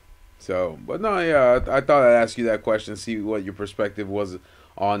 So, but no, yeah, I thought I'd ask you that question, see what your perspective was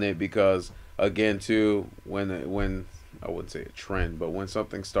on it, because again, too, when I wouldn't say a trend, but when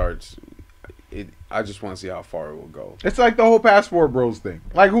something starts, I just want to see how far it will go. It's like the whole passport bros thing.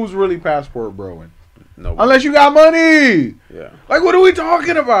 Like, who's really passport broing? No, Unless you got money. yeah, Like, what are we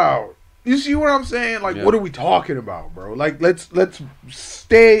talking about? You see what I'm saying? Like, Yeah. what are we talking about, bro? Like, let's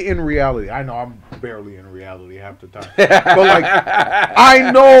stay in reality. I know I'm barely in reality half the time, but like, I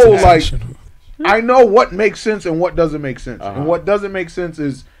know what makes sense and what doesn't make sense. Uh-huh. And what doesn't make sense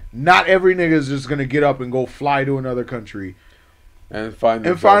is not every nigga is just gonna get up and go fly to another country. and find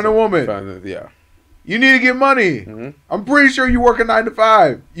a woman. Yeah, You need to get money. Mhm. I'm pretty sure you work a 9 to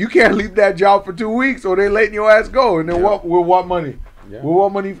 5. You can't leave that job for 2 weeks or they letting your ass go. And then Yeah. what? With what money? Yeah. Well,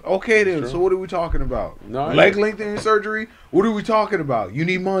 what money? Okay, then. True. So what are we talking about? No, I Leg know. lengthening surgery? What are we talking about? You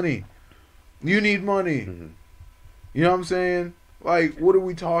need money. You need money. Mm-hmm. You know what I'm saying? Like, what are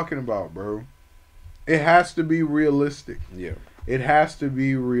we talking about, bro? It has to be realistic. Yeah. It has to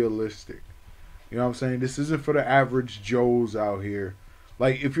be realistic. You know what I'm saying? This isn't for the average Joes out here.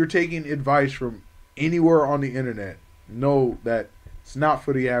 Like, if you're taking advice from anywhere on the internet, know that it's not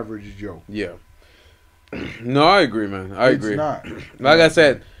for the average Joe. Yeah. No, I agree, man. I agree. It's not. Like I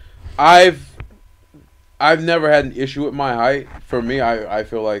said, I've never had an issue with my height. For me, I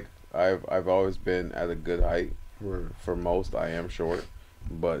feel like I've always been at a good height. For most, I am short,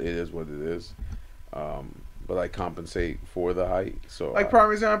 but it is what it is. But I compensate for the height. So, Like,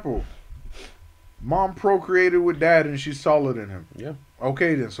 prime example. Mom procreated with dad and she's taller than him. Yeah.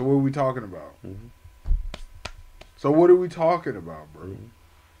 Okay, then. So what are we talking about? Mm-hmm. So what are we talking about, bro? Mm-hmm.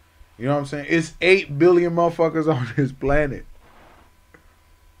 You know what I'm saying? It's 8 billion motherfuckers on this planet.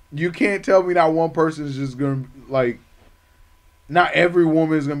 You can't tell me that one person is just going to, like, not every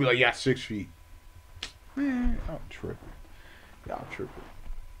woman is going to be like, yeah, 6 feet. Man, y'all tripping. Y'all tripping.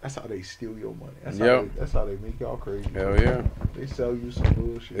 That's how they steal your money. That's how they make y'all crazy. Hell yeah. They sell you some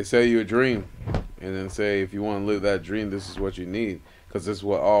bullshit. They sell you a dream, and then say if you want to live that dream, this is what you need, because this is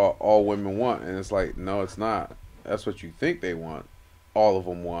what all women want. And it's like, no, it's not. That's what you think they want. All of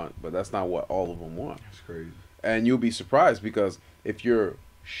them want, but that's not what all of them want. That's crazy. And you'll be surprised, because if you're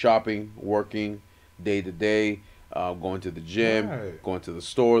shopping, working day to day, going to the gym, Right. going to the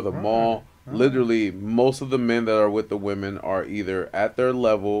store, the mall. Literally, most of the men that are with the women are either at their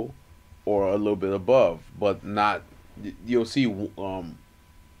level or a little bit above, but not. You'll see.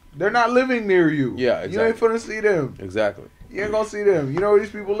 They're not living near you. Yeah, exactly. You ain't finna see them. Exactly. You ain't gonna see them. You know where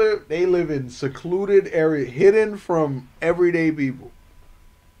these people live? They live in secluded area, hidden from everyday people.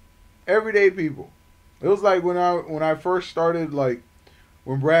 Everyday people. It was like when I first started, like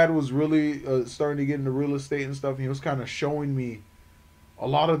when Brad was really starting to get into real estate and stuff. And he was kind of showing me a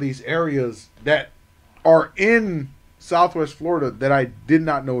lot of these areas that are in Southwest Florida that I did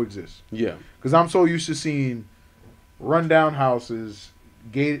not know exist. Yeah. Because I'm so used to seeing rundown houses,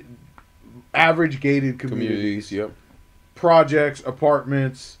 average gated communities, Yep. projects,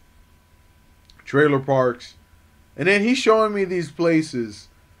 apartments, trailer parks. And then he's showing me these places,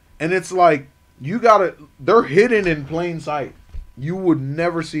 and it's like, they're hidden in plain sight. You would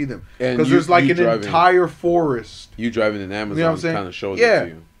never see them. Because there's like an entire forest. You driving in Amazon, You know what I'm saying? kind of shows it Yeah. to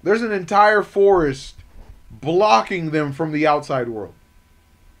you. There's an entire forest blocking them from the outside world.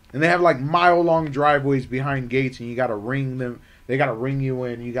 And they have like mile-long driveways behind gates, and you got to ring them. They got to ring you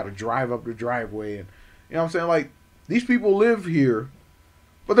in. You got to drive up the driveway. And you know what I'm saying? Like, these people live here,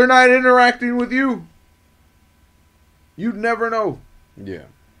 but they're not interacting with you. You'd never know. Yeah.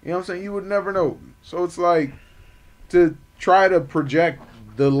 You know what I'm saying? You would never know. So it's like, to try to project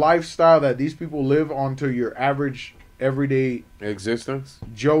the lifestyle that these people live onto your average, everyday existence,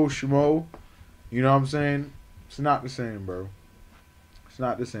 Joe Schmo, you know what I'm saying? It's not the same, bro. It's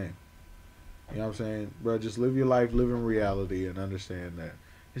not the same. You know what I'm saying? Bro, just live your life, live in reality, and understand that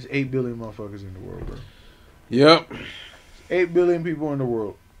there's 8 billion motherfuckers in the world, bro. Yep. 8 billion people in the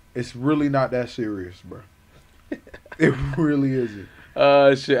world. It's really not that serious, bro. It really isn't.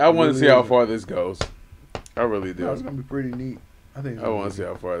 Shit. I want to see how far this goes. I really do. No, it's gonna be pretty neat. I want to see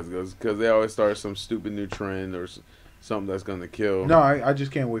how far this goes, because they always start some stupid new trend or something that's gonna kill. No, I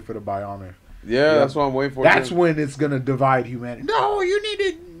just can't wait for the Bioner. Yeah, that's what I'm waiting for. That's when it's gonna divide humanity. No, you need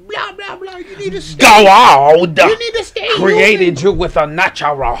to blah blah blah. You need to stay. Go out. You need to stay. Created human. you with a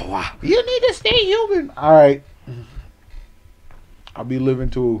natural. You need to stay human. All right. I'll be living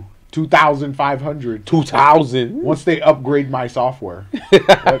to 2,500. 2000. Once they upgrade my software.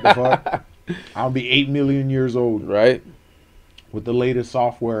 What the fuck? I'll be 8 million years old. Right. With the latest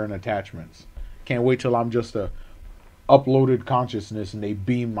software and attachments. Can't wait till I'm just a uploaded consciousness and they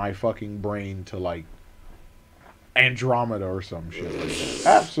beam my fucking brain to like Andromeda or some shit like that.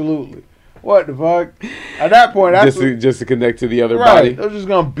 Absolutely. What the fuck? At that point, just to connect to the other right, body. They're just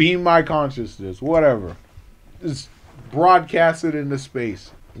gonna beam my consciousness. Whatever. Just broadcast it into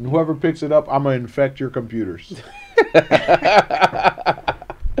space. And whoever picks it up, I'm gonna infect your computers.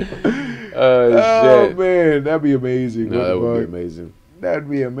 Oh shit. man, that'd be amazing. No, that would be amazing. That'd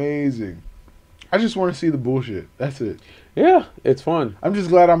be amazing. I just want to see the bullshit. That's it. Yeah, it's fun. I'm just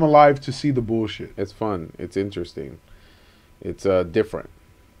glad I'm alive to see the bullshit. It's fun. It's interesting. It's different.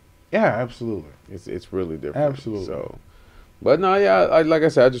 Yeah, absolutely. It's really different. Absolutely. So, but no, yeah, like I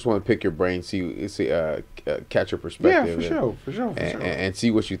said, I just want to pick your brain, see, catch your perspective. Yeah, for sure. And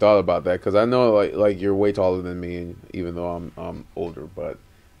see what you thought about that, because I know like you're way taller than me, and even though I'm older, but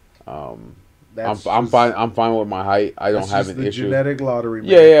I'm fine. I'm fine with my height. I don't have an the issue. Genetic lottery. Man.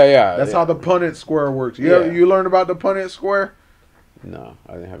 Yeah. That's how the Punnett square works. Yeah. You learned about the Punnett square? No,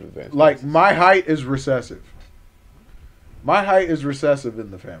 I didn't have advanced. Like classes. my height is recessive. My height is recessive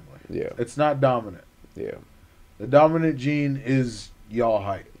in the family. Yeah. It's not dominant. Yeah. The dominant gene is y'all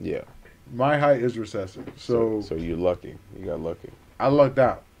height. Yeah. My height is recessive. So you're lucky. You got lucky. I lucked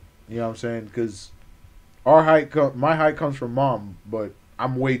out. You know what I'm saying? Because my height comes from mom, but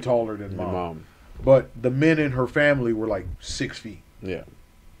I'm way taller than Your mom. mom. But the men in her family were like 6 feet. Yeah.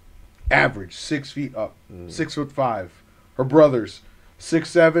 Average 6 feet up. Mm. 6'5". Her brothers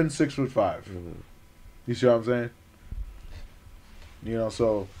 6'7", 6'5". Mm-hmm. You see what I'm saying? You know,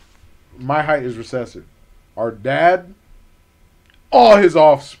 so my height is recessive. Our dad, all his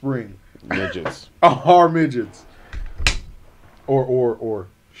offspring Midgets. are midgets. Or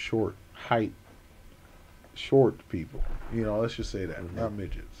short height. Short people. You know, let's just say that. Mm-hmm. Not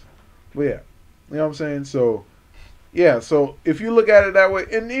midgets. But yeah. You know what I'm saying? So yeah, so if you look at it that way,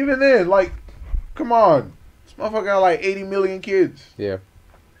 and even then, like, come on. This motherfucker got like 80 million kids. Yeah.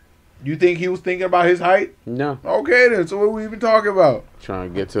 You think he was thinking about his height? No. Okay then, so what are we even talking about? Trying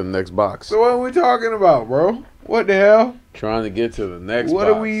to get to the next box. So what are we talking about, bro? What the hell? Trying to get to the next What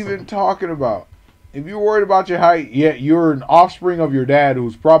box. are we even talking about? If you're worried about your height, yet you're an offspring of your dad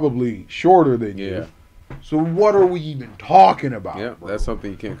who's probably shorter than Yeah. you. So what are we even talking about? Yeah, bro? that's something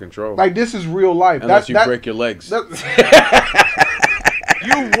you can't control. Like, this is real life. Unless you break your legs. That's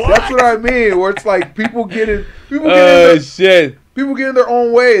what I mean. Where it's like people get in Shit. people get in their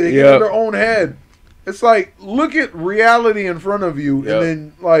own way. They get Yep. in their own head. It's like, look at reality in front of you, Yep. and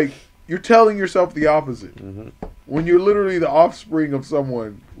then like you're telling yourself the opposite. Mm-hmm. When you're literally the offspring of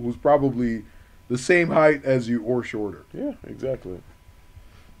someone who's probably the same height as you or shorter. Yeah, exactly.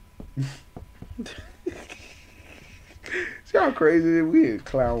 See how crazy we in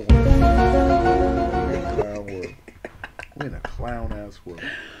clown world. We in a clown ass world.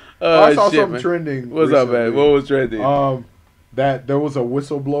 I saw something trending. What's up, man? What was trending? That there was a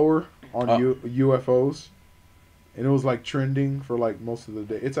whistleblower on UFOs, and it was like trending for like most of the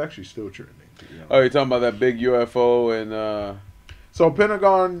day. It's actually still trending. To be honest. Oh, you're talking about that big UFO and So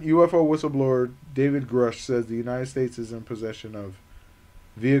Pentagon UFO whistleblower David Grush says the United States is in possession of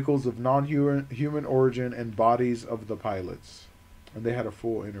vehicles of non-human origin and bodies of the pilots, and they had a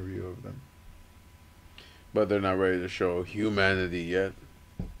full interview of them. but they're not ready to show humanity yet.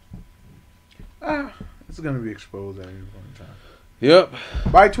 It's gonna be exposed at any point in time. Yep.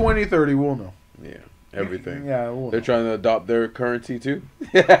 By 2030, we'll know. Yeah. Everything. Yeah, we'll They're know. trying to adopt their currency too.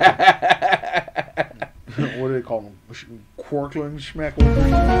 What do they call them? Quarkling, schmeckling?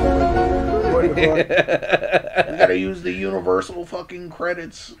 What do you call it? We gotta use the universal fucking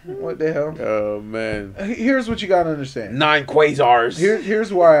credits. What the hell? Oh man. Here's what you gotta understand. 9 quasars.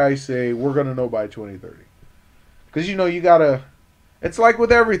 Here's why I say we're gonna know by 2030. Because you know you gotta. It's like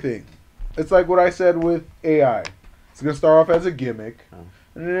with everything. It's like what I said with AI. It's gonna start off as a gimmick,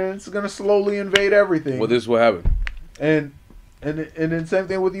 and then it's gonna slowly invade everything. Well, this is what happened. And then same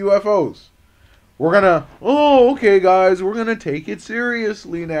thing with UFOs. We're gonna, okay, guys, we're gonna take it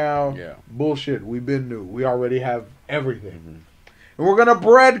seriously now. Yeah. Bullshit. We've been new. We already have everything, and we're gonna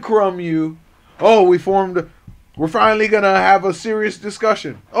breadcrumb you. Oh, we're finally gonna have a serious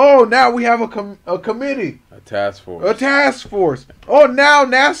discussion. Oh, now we have a committee, A task force. a task force. Oh, now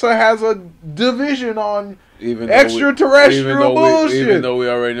NASA has a division on extraterrestrial bullshit. Even though we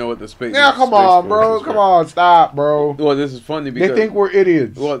already know what the space. Yeah, come on, bro. Come on, stop, bro. Well, this is funny because They think we're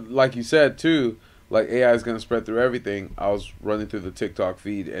idiots. Well, like you said too, like AI is gonna spread through everything. I was running through the TikTok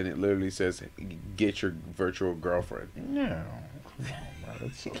feed and it literally says, "Get your virtual girlfriend." No, come on, bro.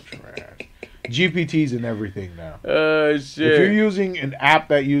 That's so trash. GPT's in everything now. Shit. If you're using an app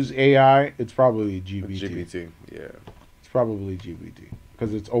that uses AI, it's probably GPT. GPT, yeah. It's probably GPT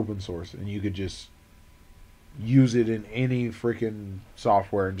because it's open source and you could just use it in any freaking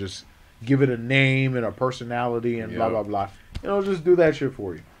software and just give it a name and a personality and blah blah blah. It'll just do that shit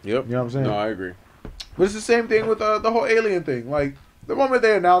for you. Yep. You know what I'm saying? No, I agree. But it's the same thing with the whole alien thing. Like the moment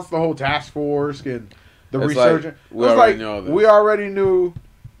they announced the whole task force and the It's resurgence, like, we already know this. we already knew.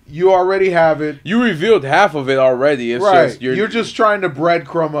 You already have it. You revealed half of it already. It's right. just You're just trying to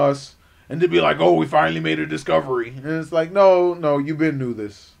breadcrumb us and to be like, oh, we finally made a discovery. And it's like, no, you've been knew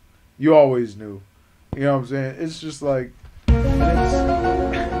this. You always knew. You know what I'm saying? It's just like,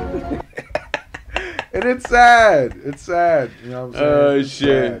 and it's sad. It's sad. You know what I'm saying? Oh, It's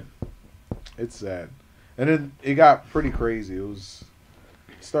shit. sad. It's sad. And then it got pretty crazy. It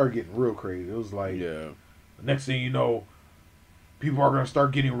started getting real crazy. It was like, yeah. next thing you know, people are going to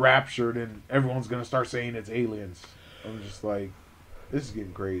start getting raptured and everyone's going to start saying it's aliens. I'm just like, this is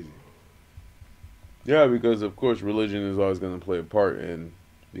getting crazy. Yeah, because of course religion is always going to play a part in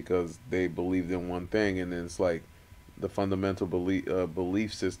because they believed in one thing, and then it's like the fundamental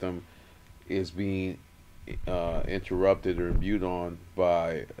belief system is being interrupted or imbued on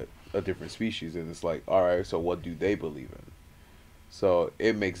by a different species, and it's like, all right, so what do they believe in? So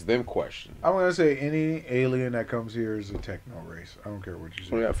it makes them question. I'm gonna say any alien that comes here is a techno race. I don't care what you say.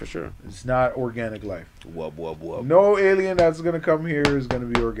 Oh yeah, for sure. It's not organic life. Wub wub wub. No alien that's gonna come here is gonna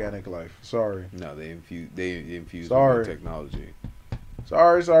be organic life. Sorry. No, they infuse Sorry. with technology.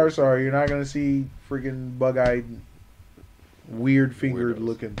 Sorry. You're not gonna see freaking bug-eyed, weird-fingered Weirdos.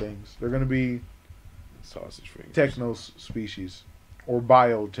 looking things. They're gonna be Sausage fingers. techno species or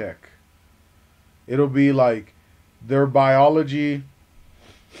biotech. It'll be like their biology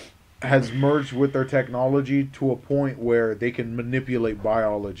has merged with their technology to a point where they can manipulate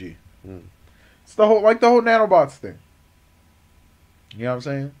biology. Mm. It's the whole nanobots thing. You know what I'm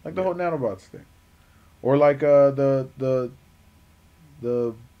saying? Like the Yeah. whole nanobots thing, or like the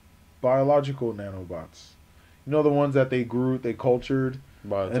biological nanobots. You know, the ones that they cultured.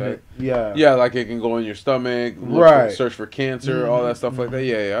 Biotech. Yeah. Yeah, like it can go in your stomach, Right. search for cancer, all that stuff like that.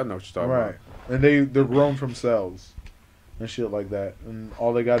 Yeah, I know what you're talking Right. And they're grown from cells and shit like that. And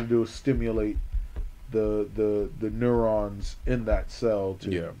all they got to do is stimulate the neurons in that cell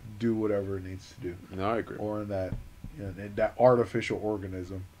to Yeah. do whatever it needs to do, about. No, I agree. or in that in that artificial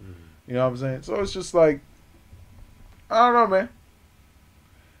organism. Mhm. You know what I'm saying? So it's just like, I don't know, man.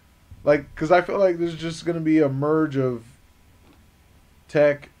 Like, because I feel like there's just gonna be a merge of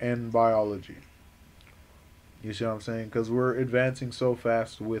tech and biology. You see what I'm saying? Because we're advancing so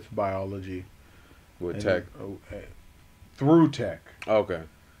fast with biology. With and, tech. Through tech. Okay.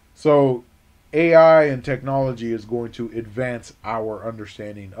 So AI and technology is going to advance our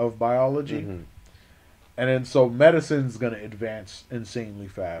understanding of biology. Mhm. And then so medicine's going to advance insanely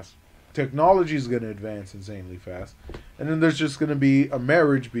fast. Technology is going to advance insanely fast. And then there's just going to be a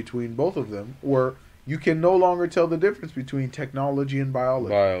marriage between both of them where you can no longer tell the difference between technology and biology.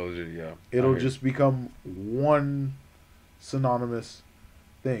 Biology, yeah. It'll I hear just become one synonymous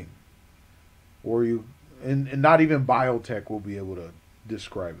thing. Or you, and not even biotech will be able to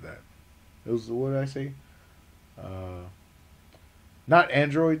describe that. It was, what did I say? Not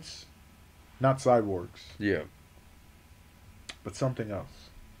androids, not cyborgs, you. Yeah. but something else.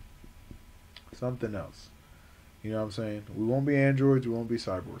 Something else. You know what I'm saying? We won't be androids, we won't be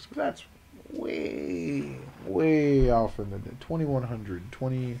cyborgs. But that's way, way off in the 2100,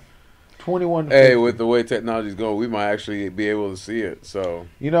 2150. Hey, with the way technology's going, we might actually be able to see it. So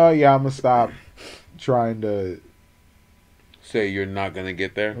You know, yeah, I'm going to stop trying to. say you're not gonna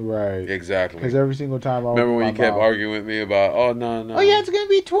get there. Right. Exactly. Because every single time I Remember open when my you kept mouth, arguing with me about, oh no. oh yeah, it's gonna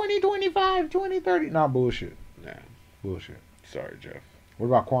be 2025, 2030. Nah, bullshit. Nah. Bullshit. Sorry, Jeff. What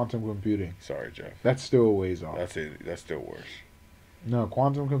about quantum computing? Sorry, Jeff. That's still a ways off. That's it. That's still worse. No,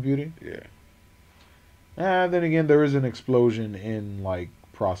 quantum computing? Yeah. Then again, there is an explosion in like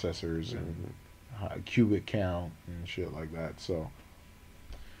processors and qubit count and shit like that. So,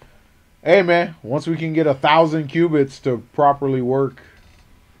 hey man, once we can get 1,000 qubits to properly work,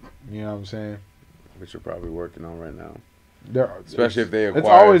 you know what I'm saying? Which you're probably working on right now. Especially if they it's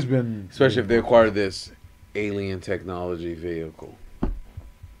acquire- always been. Especially if they acquire this alien technology vehicle.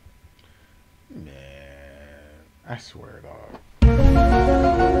 Man, I swear, dog.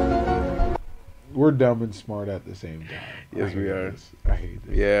 We're dumb and smart at the same time. Yes, we are. I hate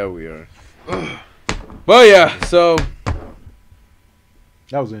this. Yeah, we are. But yeah, so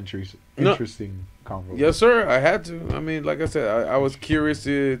That was interesting. No. Interesting convo. yes, sir. I had to. I mean, like I said, I was curious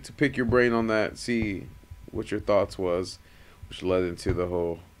to pick your brain on that, see what your thoughts was, which led into the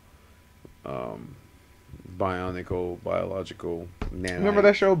whole biological nanite. Remember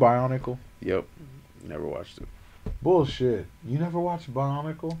that show, Bionicle? Yep. Never watched it. Bullshit. You never watched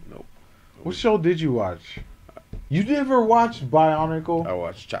Bionicle? Nope. What show did you watch? You never watched Bionicle? I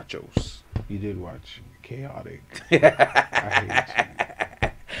watched Chachos. You did watch Chaotic. I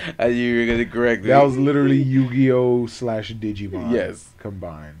hate I knew you were gonna correct you. me. That was literally Yu-Gi-Oh! / Digimon. Yes.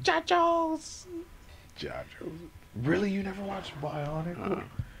 Combined. Chachos. Chachos. Really? You never watched Bionicle? Uh-uh.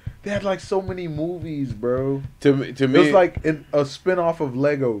 They had like so many movies, bro. To me, It was like a spin-off of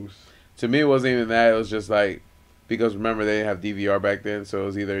Legos. to me, it wasn't even that. It was just like, because remember they didn't have DVR back then, so it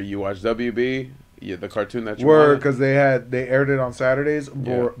was either you watch WB, the cartoon that you Were wanted. because they aired it on Saturdays,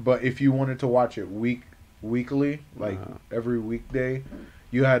 Yeah. but if you wanted to watch it weekly, like every weekday,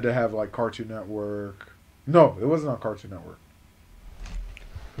 you had to have like Cartoon Network. No, it wasn't on Cartoon Network.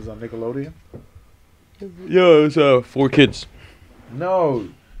 It was on Nickelodeon. Yeah, it's 4 kids. No,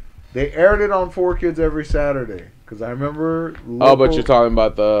 they aired it on 4Kids every Saturday Because I remember. Oh, but you're talking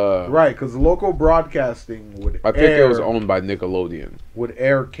about the right? Because local broadcasting would. I think it was owned by Nickelodeon. Would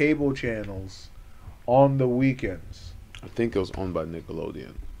air cable channels on the weekends. I think it was owned by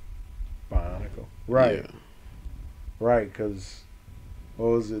Nickelodeon. Bionicle. Right. Yeah. Right, because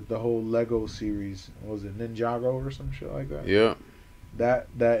what was it? The whole Lego series. Was it Ninjago or some shit like that? Yeah. That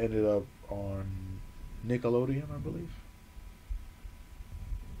ended up on Nickelodeon, I believe.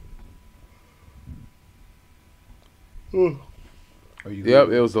 Yep,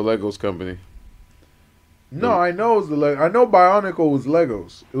 it was the Legos company. No, I know it was I know Bionicle was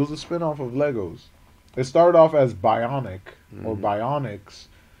Legos. It was a spinoff of Legos. It started off as Bionic or Bionics,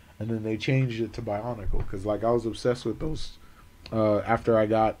 and then they changed it to Bionicle because, like, I was obsessed with those. After I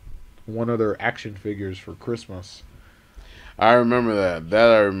got one of their action figures for Christmas. I remember that. That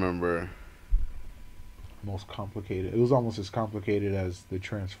I remember. Most complicated. It was almost as complicated as the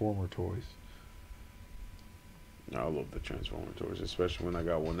Transformer toys. I love the Transformer toys, especially when I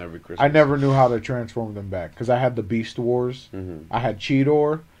got one every Christmas. I never knew how to transform them back because I had the Beast Wars. I had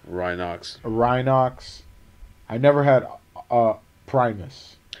Cheetor. Rhinox. I never had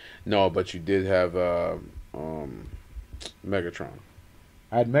Primus. No, but you did have Megatron.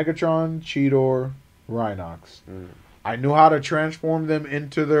 I had Megatron, Cheetor, Rhinox. I knew how to transform them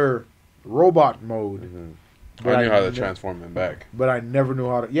into their robot mode. But I knew how to transform them back. But I never knew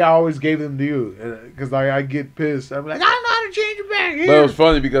how to. Yeah, I always gave them to you. Because I get pissed. I'm like, I don't know how to change it back here. But it was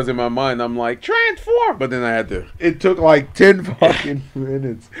funny because in my mind, I'm like, transform. But then I had to. It took like 10 fucking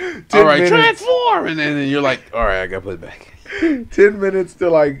minutes. 10 all right, minutes. transform. And then you're like, all right, I got to put it back. 10 minutes to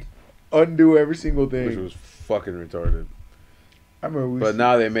like undo every single thing. Which was fucking retarded. I remember but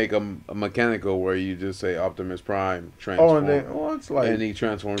now they make a mechanical where you just say Optimus Prime transform. It's like, and he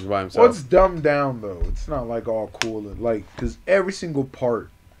transforms by himself. Well, it's dumbed down though. It's not like all cool and like because every single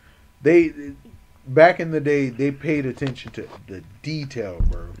part, back in the day they paid attention to the detail,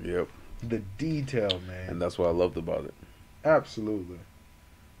 bro. Yep. The detail, man. And that's what I loved about it. Absolutely.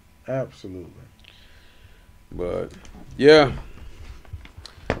 But yeah,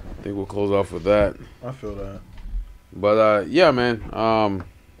 I think we'll close off with that. I feel that. But yeah, man.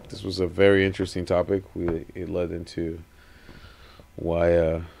 This was a very interesting topic. It led into why.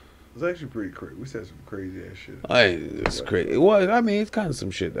 It was actually pretty crazy. We said some crazy ass shit. It's crazy. Well, I mean, it's kind of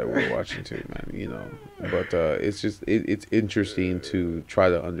some shit that we're watching too, man. You know, but it's just it's interesting to try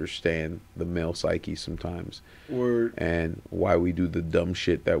to understand the male psyche sometimes, and why we do the dumb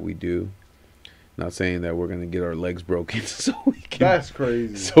shit that we do. Not saying that we're gonna get our legs broken so we can. That's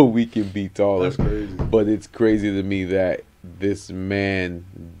crazy. So we can be taller. That's crazy. But it's crazy to me that this man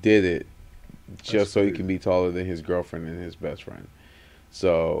did it just so he can be taller than his girlfriend and his best friend.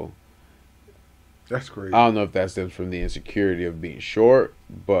 So that's crazy. I don't know if that stems from the insecurity of being short,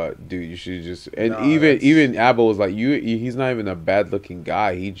 but dude, you should just even Abba was like, he's not even a bad looking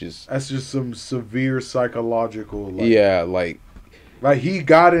guy. That's just some severe psychological. Like he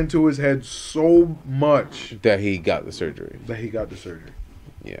got into his head so much that he got the surgery.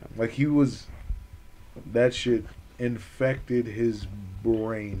 Yeah. Like that shit infected his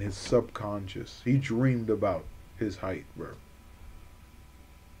brain, his subconscious. He dreamed about his height, bro.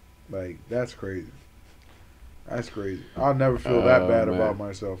 Like, that's crazy. I'll never feel that bad about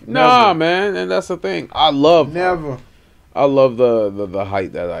myself. Nah, man, and that's the thing. I love the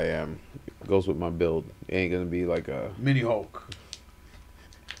height that I am. It goes with my build. It ain't gonna be like a mini Hulk.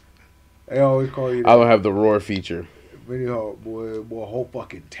 They always call you that. I don't have the roar feature. Mini Hulk, boy, a whole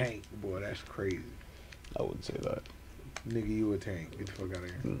fucking tank, boy. That's crazy. I wouldn't say that. Nigga, you a tank. Get the fuck out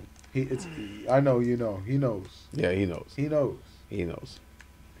of here. I know you know. He knows. Yeah, he knows. He knows.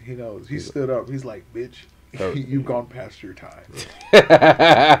 He stood up. He's like, bitch, you've gone past your time.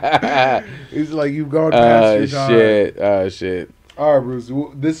 He's like, you've gone past your time. Shit. All right, Bruce.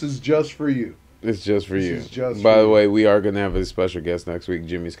 This is just for you. It's just for you. By the way, we are going to have a special guest next week.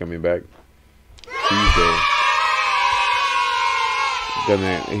 Jimmy's coming back Tuesday.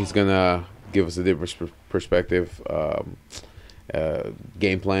 He's gonna give us a different perspective.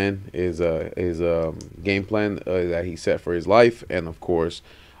 Game plan is game plan that he set for his life, and of course,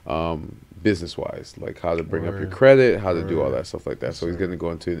 business wise, like how to bring up your credit, how to do all that stuff like that. So he's going to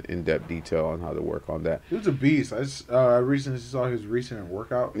go into in-depth detail on how to work on that. Dude's a beast. I recently saw his recent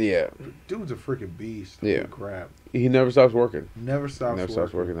workout. Yeah, dude's a freaking beast. Yeah, crap. He never stops working. Never stops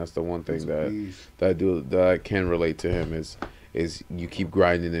working. That's the one thing that I can relate to him is you keep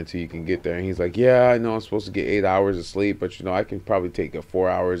grinding until you can get there. And he's like, yeah, I know I'm supposed to get 8 hours of sleep, but I can probably take 4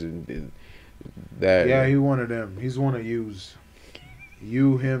 hours and that. Yeah, he one of them. He's one of yous.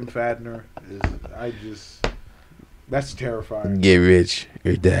 You, him, Fadner. That's terrifying. Get rich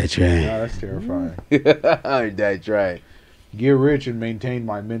or die trying. Nah, that's terrifying. Or die trying. Get rich and maintain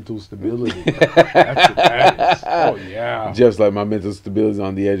my mental stability. That's what that is. Oh yeah. Just like my mental stability is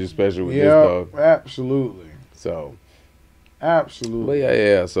on the edge, especially with this dog. Absolutely. So. Absolutely. But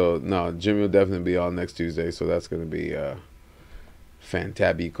yeah. So no, Jimmy will definitely be on next Tuesday. So that's gonna be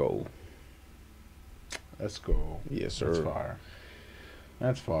fantabico. Let's go. Yes, sir. That's fire.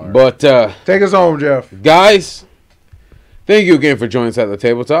 That's fire. But take us home, Jeff. guys, thank you again for joining us at the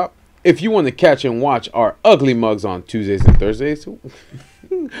tabletop. If you want to catch and watch our ugly mugs on Tuesdays and Thursdays,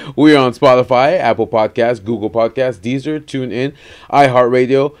 we are on Spotify, Apple Podcasts, Google Podcasts, Deezer, TuneIn,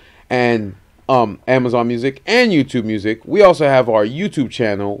 iHeartRadio, and Amazon Music and YouTube Music. We also have our YouTube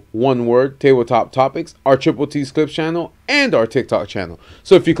channel, One Word, Tabletop Topics, our Triple T's Clips channel, and our TikTok channel.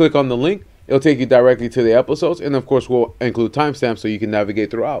 So if you click on the link, it'll take you directly to the episodes, and of course we'll include timestamps so you can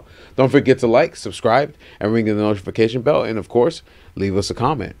navigate throughout. Don't forget to like, subscribe, and ring the notification bell, and of course, leave us a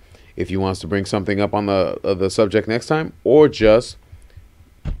comment if you want us to bring something up on the subject next time, or just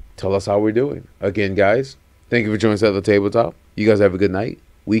tell us how we're doing. Again, guys, thank you for joining us at the tabletop. You guys have a good night,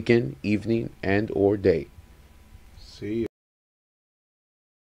 weekend, evening, and or day. See ya.